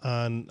in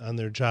on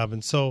their job.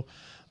 And so,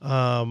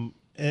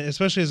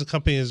 especially as a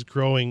company is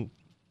growing,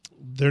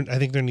 I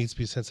think there needs to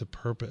be a sense of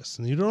purpose,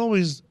 and you don't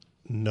always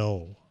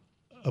know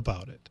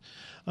about it.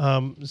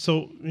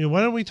 So,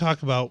 why don't we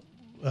talk about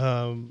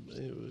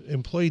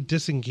employee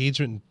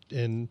disengagement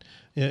and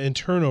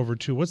turnover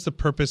too? What's the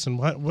purpose, and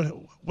what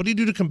do you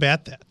do to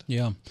combat that?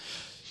 Yeah.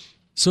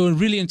 So a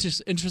really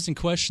interesting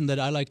question that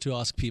I like to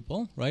ask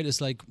people, right, is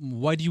like,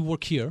 why do you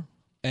work here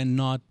and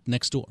not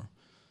next door?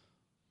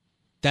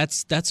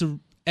 That's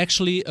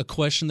actually a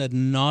question that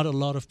not a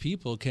lot of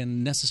people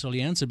can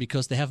necessarily answer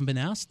because they haven't been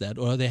asked that,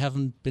 or they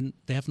haven't been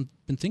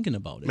thinking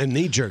about it. My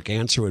knee-jerk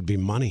answer would be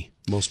money.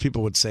 Most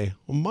people would say,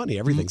 well, money.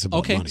 Everything's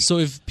about money. Okay, so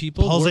if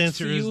people Paul's work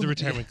answer for is you, the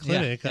Retirement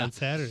Clinic on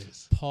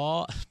Saturdays.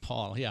 Paul,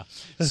 yeah.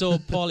 So,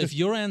 Paul, if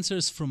your answer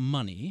is for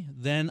money,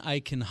 then I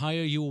can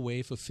hire you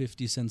away for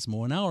 50 cents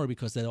more an hour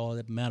because that's all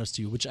that matters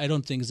to you, which I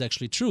don't think is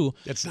actually true.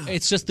 It's not.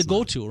 It's just the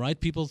go-to, right?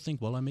 People think,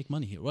 well, I make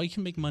money here. Well, you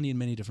can make money in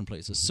many different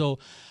places. So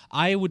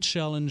I would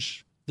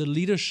challenge the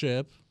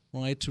leadership,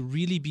 right, to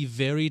really be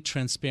very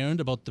transparent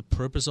about the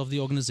purpose of the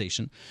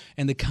organization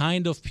and the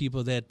kind of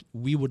people that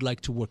we would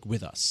like to work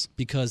with us,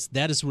 because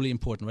that is really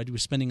important, right? We're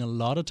spending a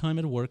lot of time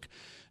at work,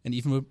 and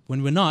even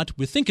when we're not,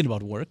 we're thinking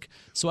about work.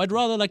 So I'd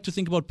rather like to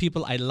think about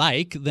people I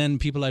like than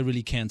people I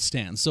really can't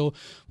stand. So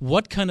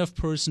what kind of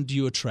person do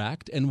you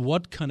attract, and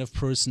what kind of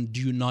person do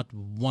you not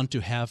want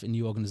to have in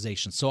your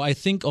organization? So I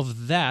think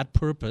of that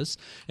purpose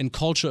and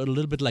culture a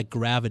little bit like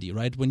gravity,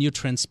 right? When you're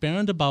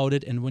transparent about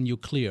it and when you're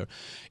clear,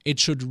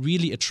 it should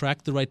really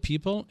attract the right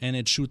people and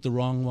it shoot the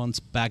wrong ones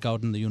back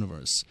out in the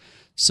universe.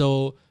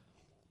 So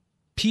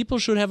people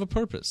should have a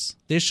purpose.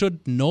 They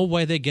should know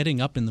why they're getting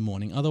up in the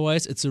morning.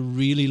 Otherwise, it's a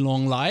really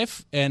long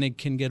life and it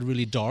can get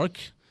really dark,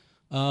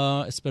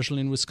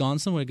 especially in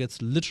Wisconsin, where it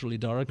gets literally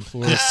dark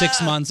for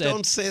 6 months at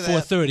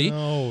 4:30.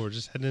 No, we're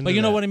just heading into But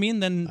you know that. what I mean?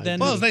 Then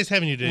Well, it's nice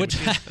having you, Dave.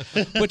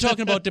 we're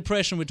talking about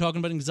depression, we're talking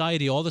about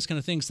anxiety, all those kind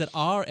of things that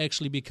are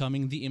actually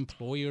becoming the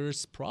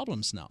employer's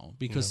problems now,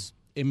 because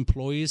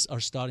employees are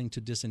starting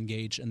to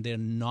disengage and they're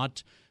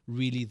not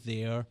really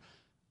there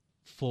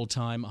full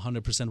time,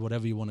 100%,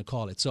 whatever you want to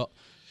call it. So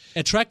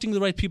attracting the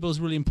right people is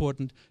really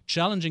important.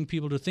 Challenging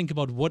people to think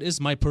about, what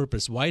is my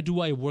purpose? Why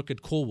do I work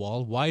at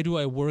CoWall? Why do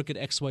I work at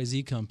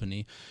XYZ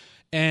company?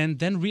 And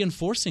then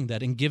reinforcing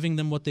that and giving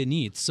them what they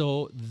need.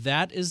 So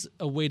that is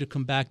a way to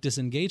combat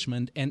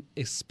disengagement. And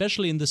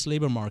especially in this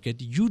labor market,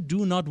 you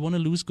do not want to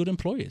lose good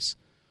employees.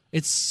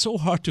 It's so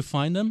hard to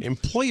find them.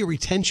 Employee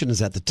retention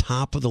is at the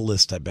top of the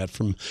list, I bet.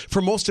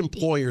 For most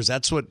employers,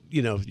 that's what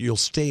you'll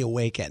stay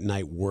awake at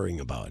night worrying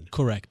about.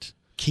 Correct.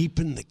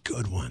 Keeping the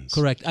good ones.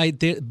 Correct.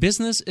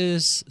 Business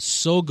is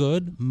so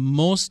good.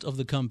 Most of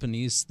the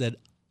companies that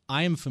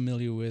I am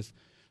familiar with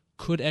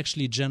could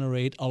actually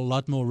generate a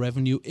lot more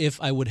revenue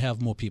if I would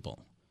have more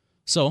people.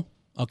 So,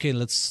 okay,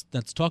 let's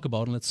talk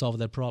about and let's solve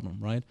that problem,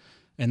 right?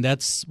 And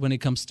that's when it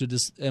comes to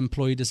this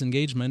employee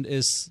disengagement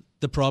is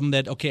the problem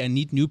that, okay, I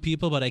need new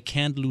people, but I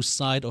can't lose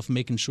sight of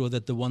making sure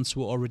that the ones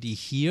who are already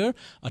here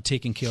are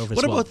taken care of as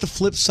well. What about the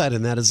flip side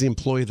of that is the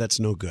employee that's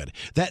no good?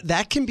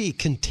 That can be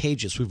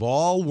contagious. We've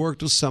all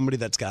worked with somebody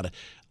that's got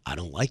I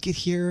don't like it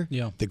here.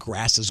 Yeah. The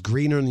grass is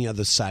greener on the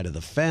other side of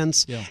the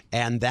fence. Yeah.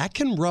 And that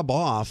can rub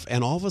off,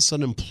 and all of a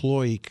sudden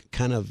employee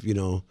kind of,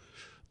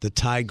 the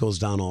tide goes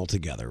down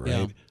altogether, right?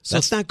 Yeah. So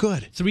that's not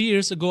good. 3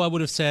 years ago, I would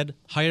have said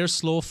hire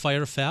slow,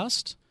 fire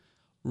fast.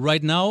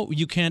 Right now,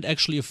 you can't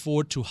actually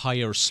afford to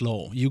hire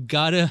slow. You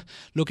got to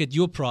look at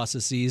your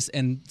processes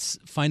and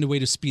find a way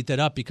to speed that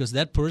up, because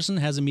that person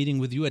has a meeting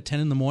with you at 10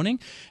 in the morning,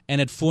 and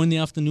at 4 in the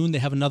afternoon, they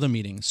have another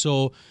meeting.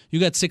 So you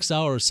got 6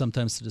 hours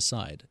sometimes to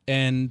decide.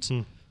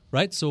 And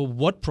right? So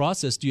what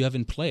process do you have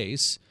in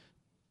place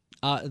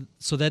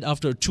so that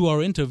after a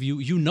 2-hour interview,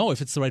 you know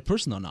if it's the right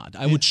person or not?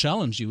 I would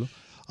challenge you.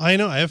 I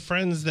know. I have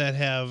friends that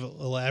have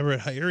elaborate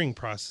hiring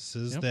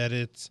processes that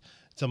it's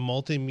a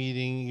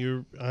multi-meeting.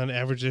 You're on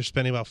average, they're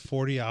spending about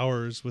 40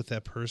 hours with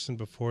that person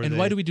before. And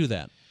why do we do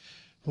that?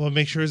 Well,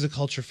 make sure it's a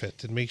culture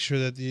fit and make sure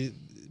that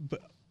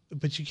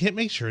but you can't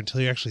make sure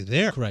until you're actually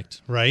there.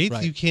 Correct. Right?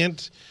 You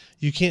can't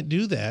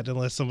do that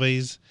unless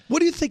somebody's. What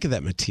do you think of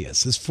that,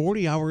 Matthias? Is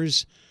 40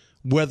 hours,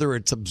 whether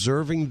it's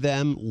observing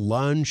them,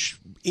 lunch,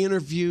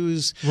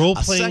 interviews,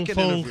 role-playing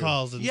phone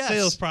calls and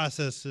sales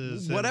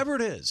processes. Whatever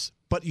it is.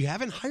 But you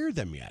haven't hired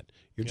them yet.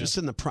 You're just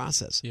in the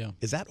process. Yeah.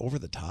 Is that over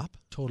the top?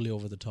 Totally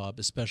over the top,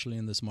 especially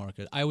in this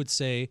market. I would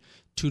say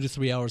 2 to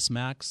 3 hours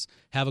max.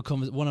 Have a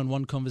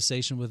one-on-one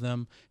conversation with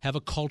them. Have a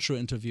culture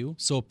interview.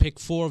 So pick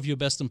 4 of your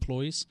best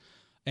employees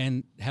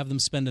and have them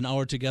spend an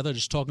hour together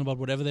just talking about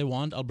whatever they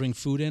want. I'll bring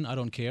food in. I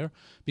don't care.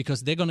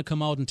 Because they're going to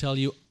come out and tell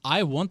you,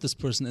 I want this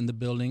person in the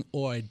building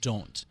or I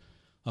don't.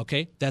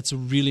 Okay, that's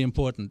really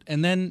important.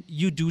 And then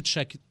you do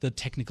check the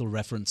technical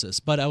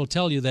references. But I will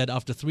tell you that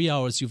after 3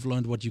 hours, you've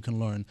learned what you can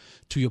learn.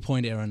 To your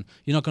point, Aaron,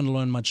 you're not going to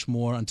learn much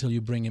more until you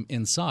bring him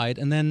inside.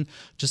 And then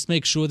just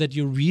make sure that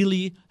you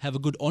really have a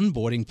good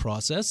onboarding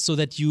process so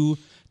that you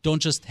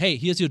don't just, hey,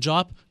 here's your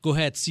job, go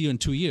ahead, see you in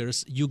 2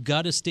 years. You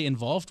got to stay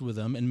involved with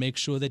them and make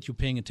sure that you're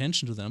paying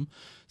attention to them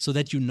so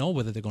that you know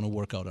whether they're going to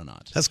work out or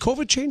not. Has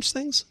COVID changed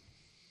things?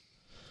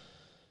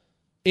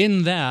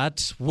 In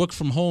that, work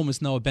from home is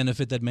now a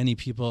benefit that many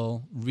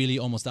people really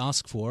almost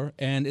ask for,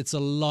 and it's a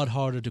lot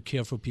harder to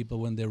care for people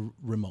when they're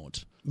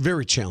remote.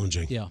 Very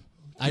challenging. Yeah.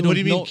 What do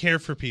you mean care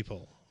for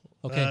people?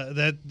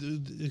 Okay.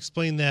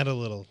 Explain that a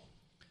little.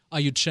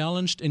 Are you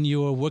challenged in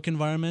your work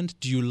environment?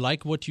 Do you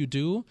like what you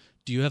do?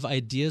 Do you have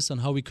ideas on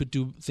how we could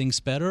do things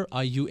better?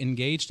 Are you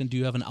engaged and do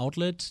you have an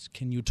outlet?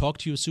 Can you talk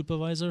to your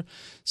supervisor?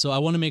 So I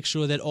want to make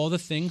sure that all the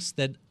things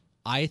that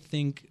I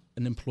think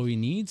an employee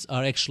needs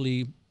are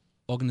actually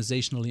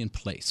organizationally in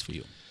place for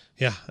you.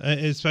 Yeah,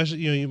 especially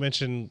you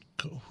mentioned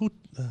you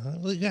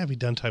gotta be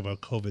done talking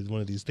about COVID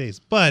one of these days.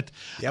 But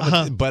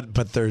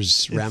but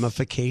there's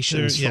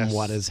ramifications from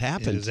what has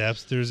happened.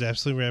 There's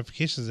absolutely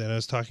ramifications. And I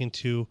was talking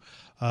to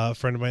a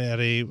friend of mine at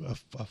a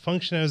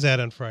function I was at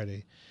on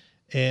Friday,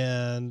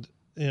 and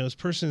this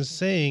person is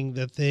saying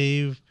that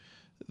they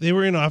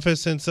were in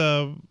office since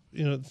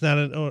it's not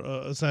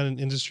an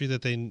industry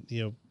that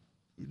they're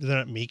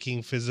not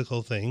making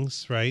physical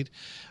things, right?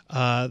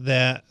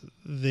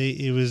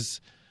 It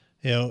was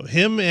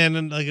him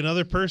and like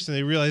another person.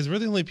 They realized we're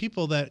the only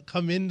people that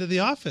come into the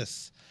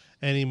office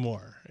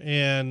anymore,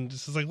 and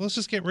it's like, let's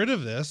just get rid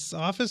of this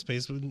office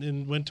space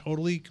and went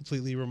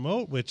completely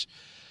remote. Which,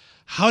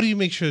 how do you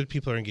make sure that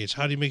people are engaged?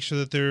 How do you make sure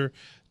that they're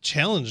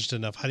challenged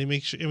enough? How do you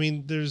make sure? I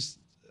mean,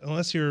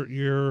 unless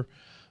you're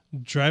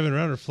driving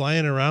around or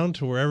flying around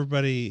to where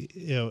everybody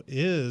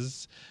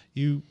is,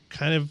 you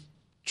kind of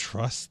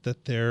trust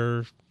that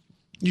they're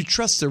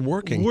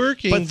working,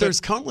 but there's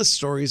countless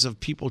stories of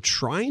people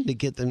trying to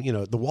get them.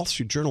 The Wall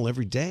Street Journal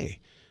every day.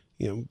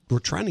 We're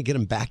trying to get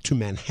them back to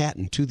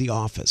Manhattan to the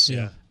office.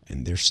 Yeah,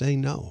 and they're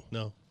saying no.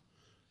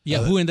 Yeah,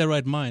 who in their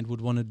right mind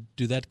would want to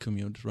do that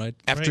commute, right?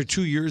 After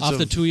 2 years?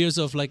 After 2 years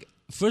of like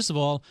first of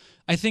all,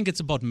 I think it's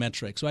about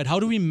metrics, right? How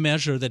do we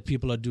measure that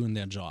people are doing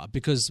their job?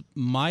 Because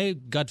my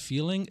gut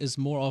feeling is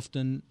more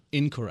often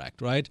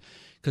incorrect, right?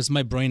 Because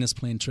my brain is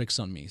playing tricks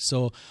on me.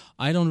 So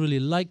I don't really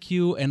like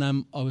you, and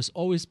I was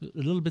always a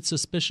little bit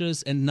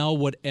suspicious, and now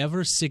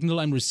whatever signal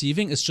I'm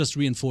receiving is just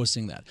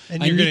reinforcing that.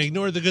 And you're going to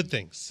ignore the good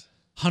things.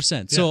 100%.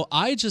 Yeah. So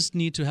I just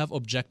need to have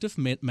objective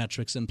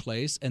metrics in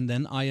place, and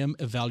then I am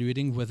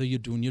evaluating whether you're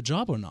doing your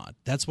job or not.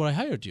 That's why I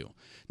hired you.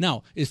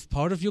 Now, if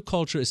part of your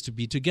culture is to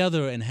be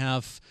together and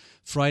have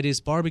Fridays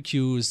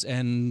barbecues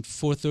and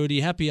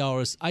 4:30 happy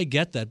hours, I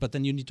get that, but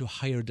then you need to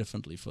hire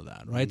differently for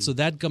that, right? So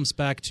that comes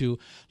back to,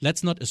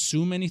 let's not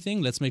assume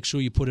anything. Let's make sure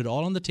you put it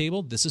all on the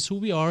table. This is who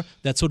we are.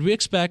 That's what we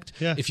expect.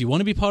 Yeah. If you want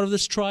to be part of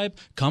this tribe,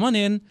 come on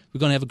in. We're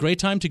going to have a great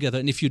time together.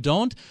 And if you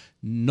don't,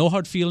 no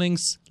hard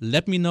feelings.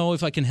 Let me know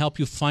if I can help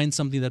you find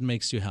something that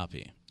makes you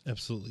happy.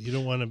 Absolutely. You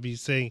don't want to be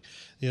saying,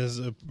 it's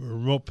a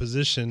remote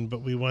position,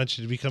 but we want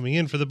you to be coming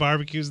in for the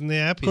barbecues and the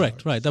happy Correct,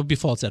 hours. right. That would be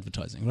false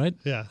advertising, right?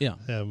 Yeah. Yeah.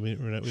 We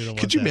don't want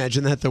Could you that.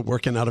 imagine that, though,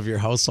 working out of your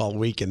house all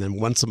week, and then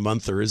once a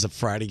month there is a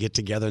Friday get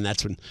together, and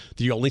that's when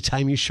the only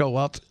time you show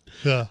up?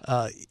 Yeah.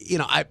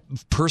 I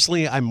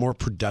personally, I'm more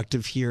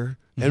productive here,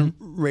 and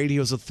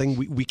radio's a thing.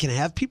 We can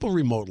have people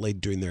remotely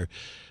doing their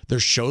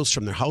shows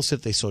from their house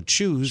if they so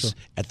choose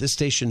at this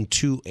station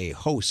to a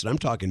host. And I'm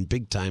talking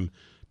big time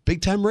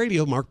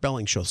radio, Mark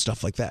Belling show,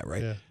 stuff like that,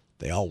 right? Yeah.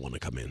 They all want to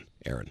come in,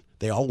 Aaron.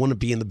 They all want to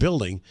be in the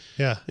building.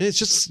 Yeah. And it's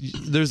just,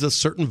 there's a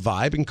certain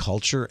vibe and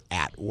culture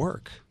at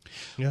work.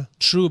 Yeah.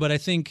 True, but I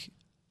think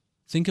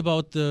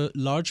about the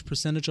large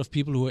percentage of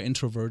people who are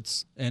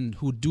introverts and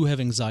who do have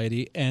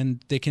anxiety,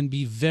 and they can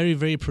be very,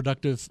 very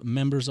productive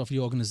members of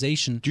your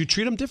organization. Do you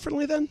treat them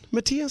differently then,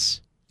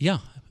 Matthias? Yeah,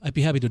 I'd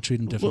be happy to treat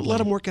them Well, differently. let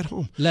them work at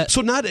home.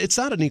 It's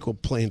not an equal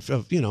playing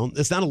field.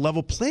 It's not a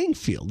level playing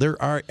field.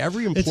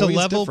 Every employee It's a is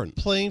level different.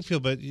 playing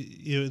field, but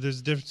there's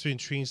a difference between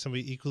treating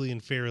somebody equally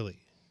and fairly.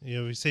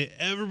 We say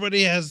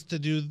everybody has to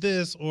do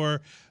this,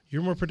 or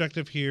you're more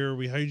productive here.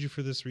 We hired you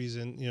for this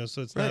reason.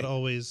 So it's Right. not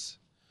always.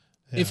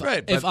 If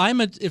I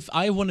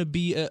want to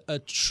be a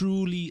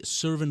truly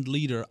servant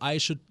leader, I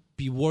should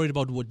be worried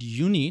about what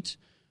you need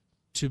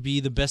to be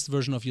the best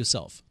version of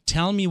yourself.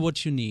 Tell me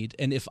what you need,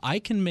 and if I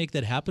can make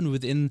that happen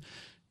within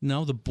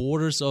the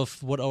borders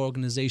of what our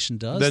organization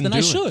does, then I do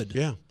it. should.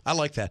 Yeah, I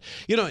like that.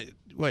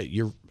 Wait,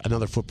 you're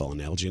another football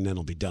analogy, and then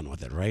I'll be done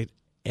with it, right?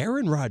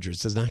 Aaron Rodgers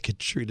does not get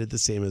treated the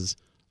same as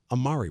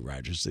Amari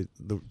Rodgers,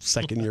 the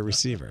second-year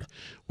receiver,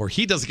 or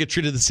he doesn't get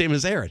treated the same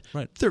as Aaron.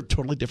 Right. They're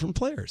totally different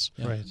players.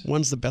 Yeah. Right.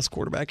 One's the best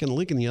quarterback in the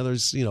league, and the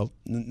other's,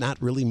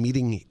 not really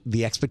meeting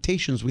the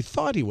expectations we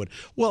thought he would.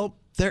 Well,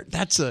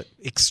 that's an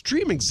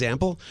extreme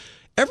example.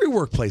 Every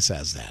workplace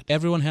has that.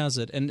 Everyone has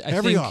it, and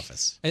Every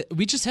office.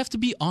 We just have to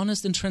be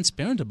honest and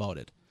transparent about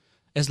it.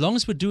 As long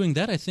as we're doing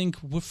that, I think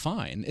we're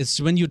fine.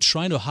 It's when you're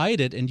trying to hide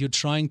it and you're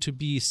trying to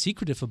be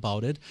secretive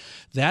about it,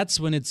 that's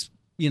when it's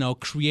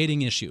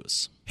creating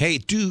issues. Hey,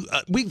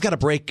 we've got a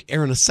break,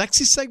 Aaron, a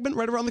sexy segment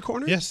right around the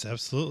corner? Yes,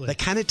 absolutely. That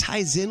kind of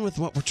ties in with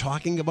what we're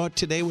talking about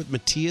today with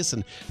Matthias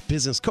and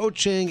business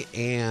coaching.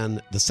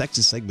 And the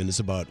sexy segment is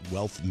about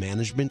wealth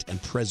management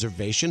and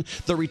preservation.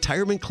 The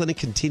Retirement Clinic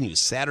continues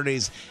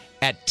Saturdays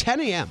at 10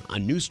 a.m.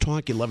 on News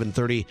Talk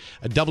 1130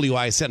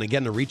 WISN.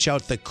 Again, to reach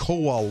out,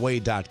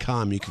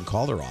 thekowalway.com. You can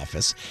call their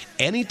office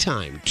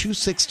anytime,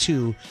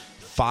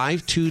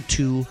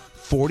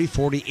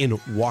 262-522-4040 in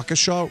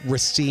Waukesha.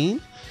 Racine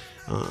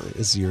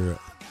is your...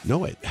 No,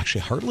 wait,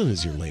 actually, Heartland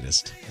is your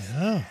latest.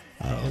 Yeah.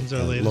 Heartland's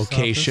our latest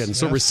location. office.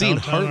 So Yeah, Racine,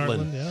 downtown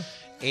Heartland. yeah.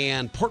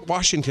 And Port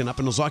Washington up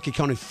in Ozaukee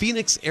County,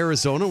 Phoenix,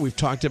 Arizona. We've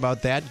talked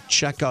about that.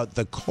 Check out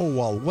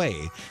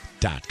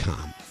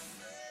thekowalway.com.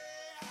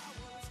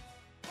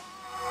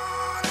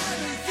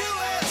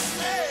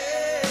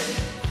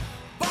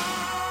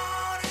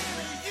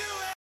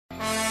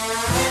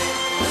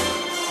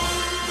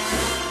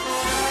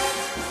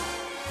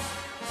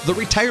 The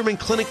Retirement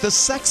Clinic, the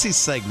sexy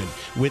segment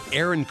with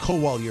Aaron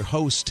Kowal, your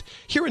host,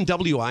 here in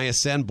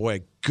WISN. Boy, a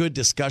good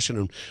discussion,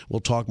 and we'll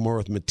talk more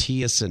with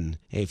Matthias. And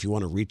hey, if you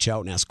want to reach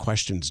out and ask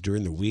questions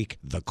during the week,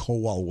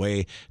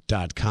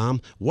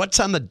 thekowalway.com. What's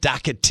on the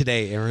docket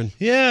today, Aaron?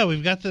 Yeah,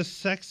 we've got this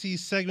sexy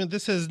segment.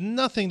 This has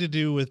nothing to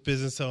do with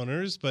business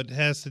owners, but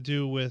has to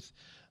do with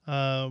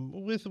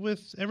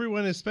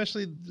everyone,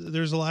 especially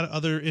there's a lot of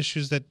other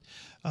issues that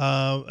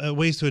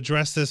ways to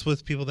address this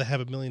with people that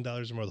have $1 million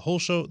or more.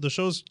 The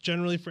show's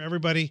generally for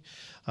everybody.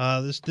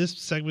 This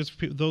segment's for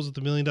people, those with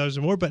 $1 million or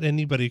more, but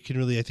anybody can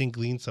really, I think,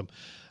 glean some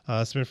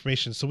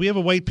information. So we have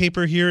a white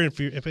paper here.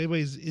 If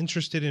anybody's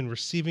interested in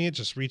receiving it,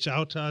 just reach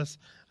out to us.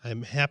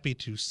 I'm happy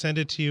to send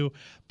it to you.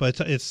 But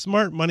it's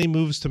smart money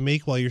moves to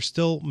make while you're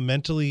still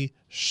mentally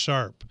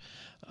sharp.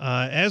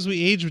 As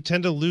we age, we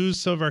tend to lose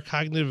some of our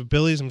cognitive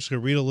abilities. I'm just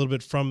going to read a little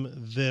bit from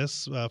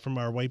this, from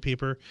our white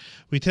paper.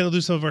 We tend to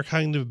lose some of our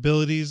cognitive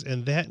abilities,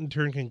 and that in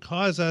turn can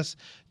cause us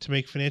to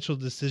make financial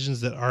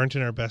decisions that aren't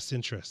in our best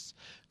interests.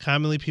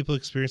 Commonly, people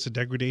experience a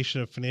degradation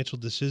of financial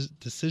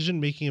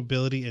decision-making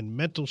ability and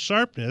mental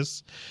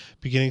sharpness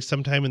beginning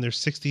sometime in their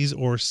 60s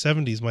or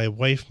 70s. My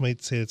wife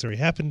might say it's already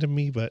happened to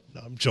me, but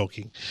no, I'm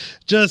joking.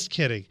 Just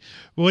kidding.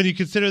 But when you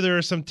consider there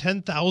are some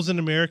 10,000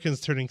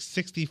 Americans turning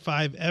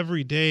 65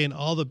 every day, and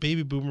all the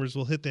baby boomers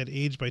will hit that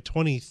age by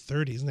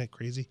 2030, isn't that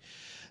crazy?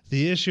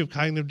 The issue of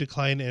cognitive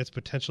decline and its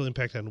potential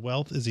impact on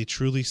wealth is a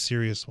truly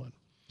serious one.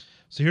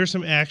 So here are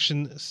some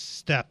action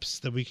steps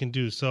that we can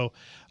do. So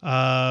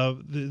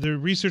the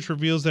research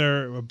reveals that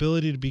our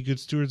ability to be good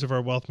stewards of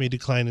our wealth may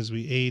decline as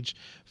we age.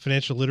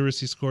 Financial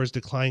literacy scores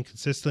decline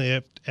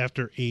consistently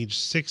after age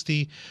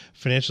 60.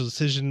 Financial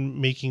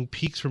decision-making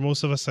peaks for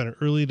most of us in our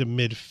early to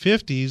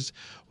mid-50s,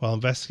 while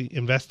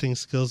investing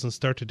skills and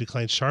start to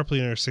decline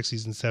sharply in our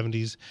 60s and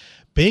 70s.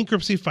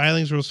 Bankruptcy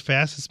filings rose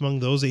fastest among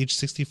those aged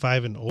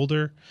 65 and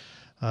older.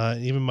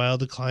 Even mild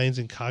declines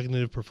in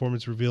cognitive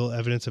performance reveal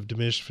evidence of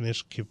diminished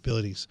financial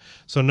capabilities.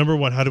 So number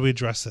one, how do we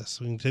address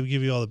this? We can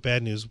give you all the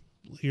bad news.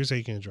 Here's how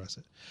you can address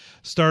it.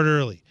 Start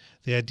early.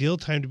 The ideal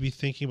time to be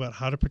thinking about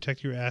how to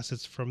protect your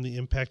assets from the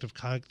impact of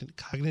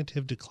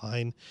cognitive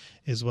decline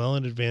is well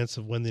in advance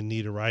of when the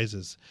need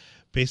arises.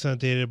 Based on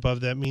data above,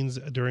 that means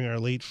during our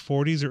late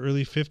 40s or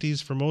early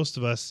 50s, for most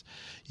of us,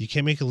 you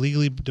can't make a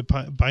legally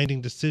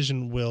binding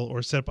decision, will,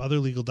 or set up other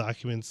legal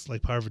documents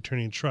like power of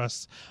attorney and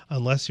trusts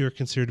unless you're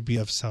considered to be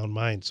of sound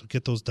mind. So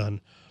get those done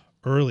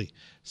early.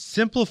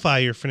 Simplify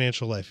your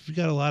financial life. If you've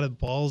got a lot of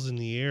balls in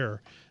the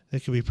air,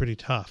 that could be pretty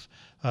tough.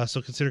 So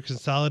consider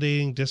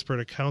consolidating disparate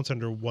accounts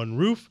under one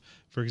roof.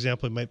 For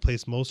example, you might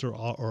place most or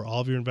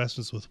all of your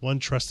investments with one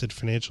trusted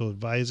financial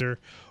advisor,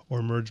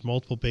 or merge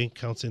multiple bank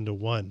accounts into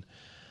one.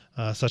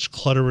 Such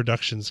clutter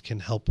reductions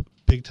can help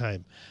big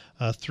time.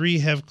 3,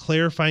 have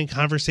clarifying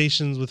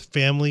conversations with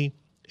family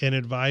and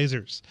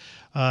advisors.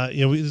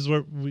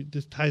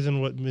 This ties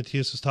in what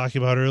Matthias was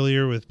talking about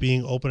earlier with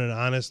being open and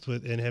honest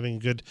with and having a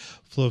good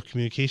flow of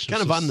communication.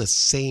 Kind of on the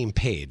same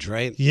page,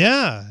 right?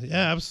 Yeah,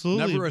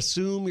 absolutely. Never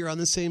assume you're on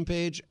the same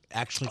page.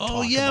 Actually,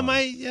 talk about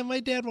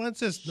my dad wants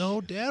this. No,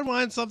 Dad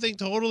wants something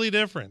totally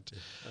different.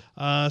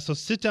 So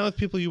sit down with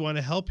people you want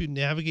to help you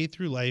navigate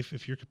through life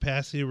if your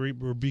capacity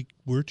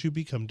were to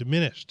become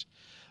diminished.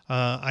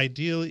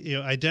 Ideally,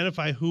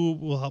 identify who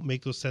will help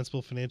make those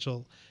sensible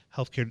financial,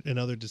 healthcare, and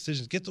other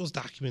decisions. Get those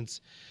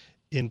documents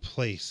in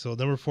place. So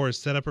number 4 is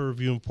set up or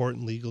review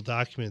important legal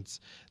documents.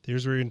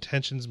 There's where your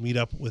intentions meet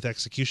up with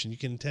execution. You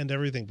can intend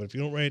everything, but if you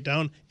don't write it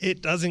down,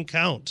 it doesn't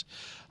count.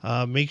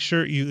 Make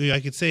sure I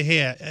could say,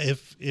 hey,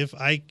 if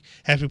I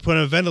have to put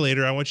on a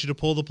ventilator, I want you to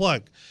pull the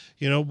plug.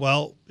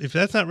 Well, if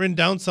that's not written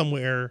down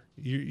somewhere,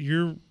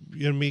 you're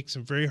going to make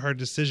some very hard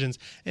decisions,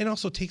 and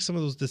also take some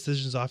of those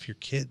decisions off your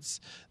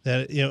kids.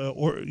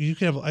 Or you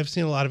can have. I've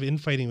seen a lot of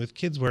infighting with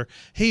kids where,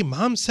 hey,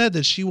 mom said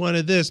that she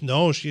wanted this.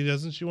 No, she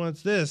doesn't. She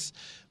wants this.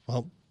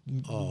 Well,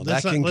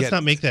 let's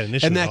not make that an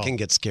issue. And that can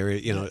get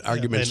scary,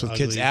 arguments with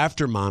kids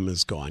after mom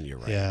is gone. You're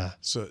right. Yeah.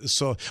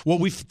 So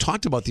we've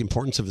talked about the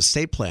importance of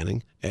estate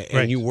planning, and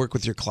right. you work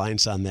with your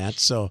clients on that.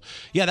 So,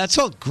 yeah, that's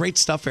all great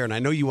stuff, Aaron. I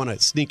know you want to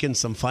sneak in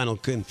some final.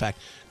 In fact,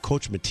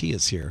 Coach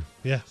Matthias here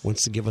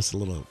wants to give us a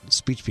little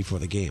speech before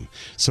the game.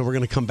 So we're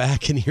going to come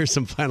back and hear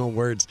some final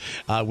words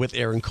with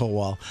Aaron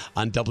Kowal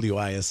on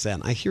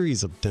WISN. I hear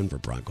he's a Denver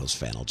Broncos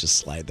fan. I'll just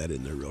slide that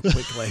in there real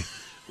quickly.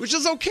 Which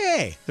is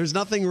okay. There's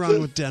nothing wrong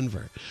with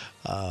Denver.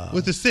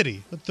 With the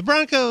city. With the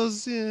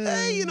Broncos. Yeah.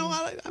 Hey,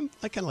 I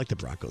kind of like the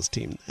Broncos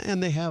team.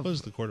 And they have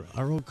Who's the quarterback?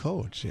 Our old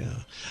coach,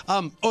 yeah.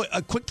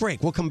 A quick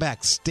break. We'll come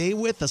back. Stay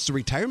with us. The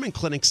Retirement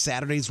Clinic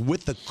Saturdays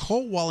with the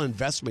Kowal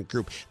Investment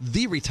Group,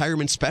 the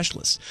retirement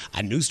specialists,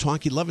 on News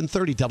Talk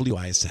 1130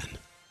 WISN.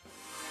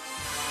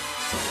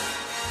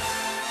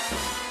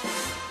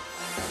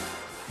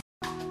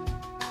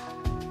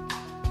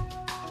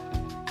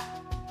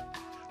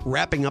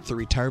 Wrapping up the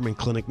Retirement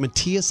Clinic.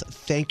 Matthias,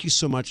 thank you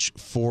so much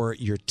for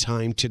your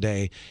time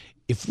today.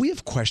 If we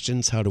have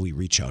questions, how do we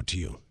reach out to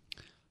you?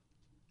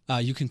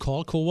 You can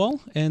call Kowal,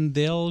 and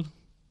they'll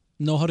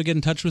know how to get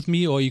in touch with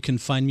me, or you can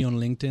find me on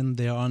LinkedIn.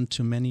 There aren't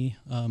too many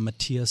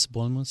Matthias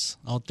Bolmus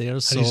out there. How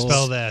do you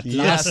spell that?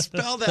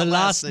 Spell that the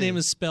last name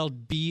is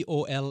spelled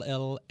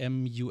Bollmus,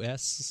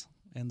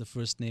 and the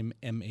first name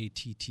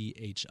Matthias.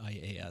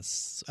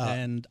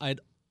 And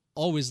I'd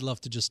always love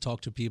to just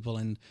talk to people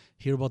and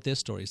hear about their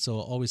stories. So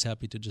always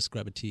happy to just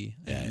grab a tea.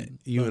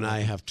 You and I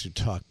have to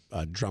talk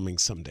drumming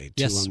someday,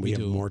 too, yes, when we have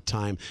more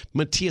time.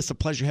 Matthias, a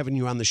pleasure having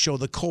you on the show,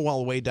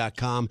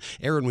 thekowalway.com.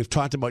 Aaron, we've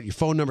talked about your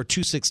phone number,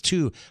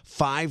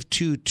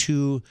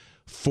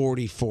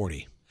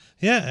 262-522-4040.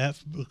 Yeah,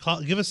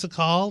 give us a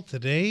call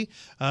today.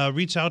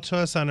 Reach out to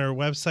us on our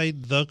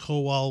website,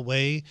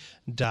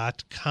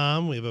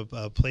 thekowalway.com. We have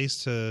a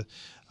place to...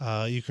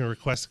 you can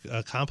request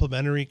a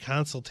complimentary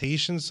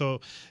consultation.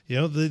 So,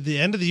 the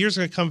end of the year is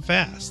going to come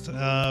fast.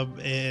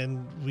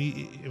 And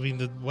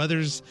the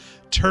weather's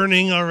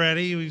turning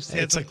already. We've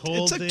had some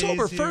cold days. It's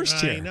October 1st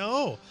here. I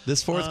know.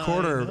 This fourth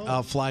quarter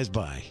flies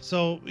by.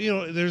 So,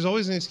 there's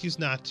always an excuse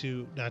not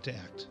to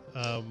act.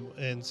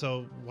 And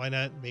so why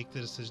not make the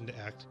decision to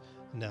act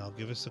now.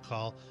 Give us a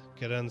call.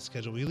 Get on the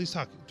schedule. We at least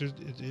talk.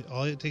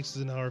 All it takes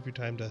is an hour of your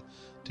time to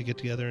get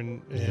together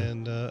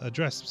and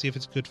address, see if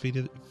it's good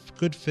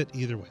fit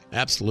either way.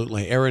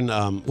 Absolutely.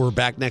 Aaron, we're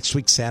back next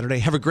week, Saturday.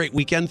 Have a great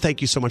weekend.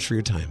 Thank you so much for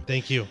your time.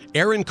 Thank you.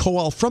 Aaron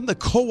Kowal from the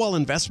Kowal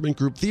Investment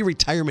Group, the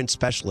retirement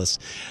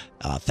specialist.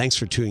 Thanks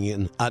for tuning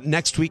in.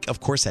 Next week, of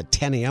course, at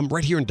 10 a.m.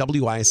 right here in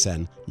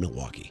WISN,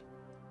 Milwaukee.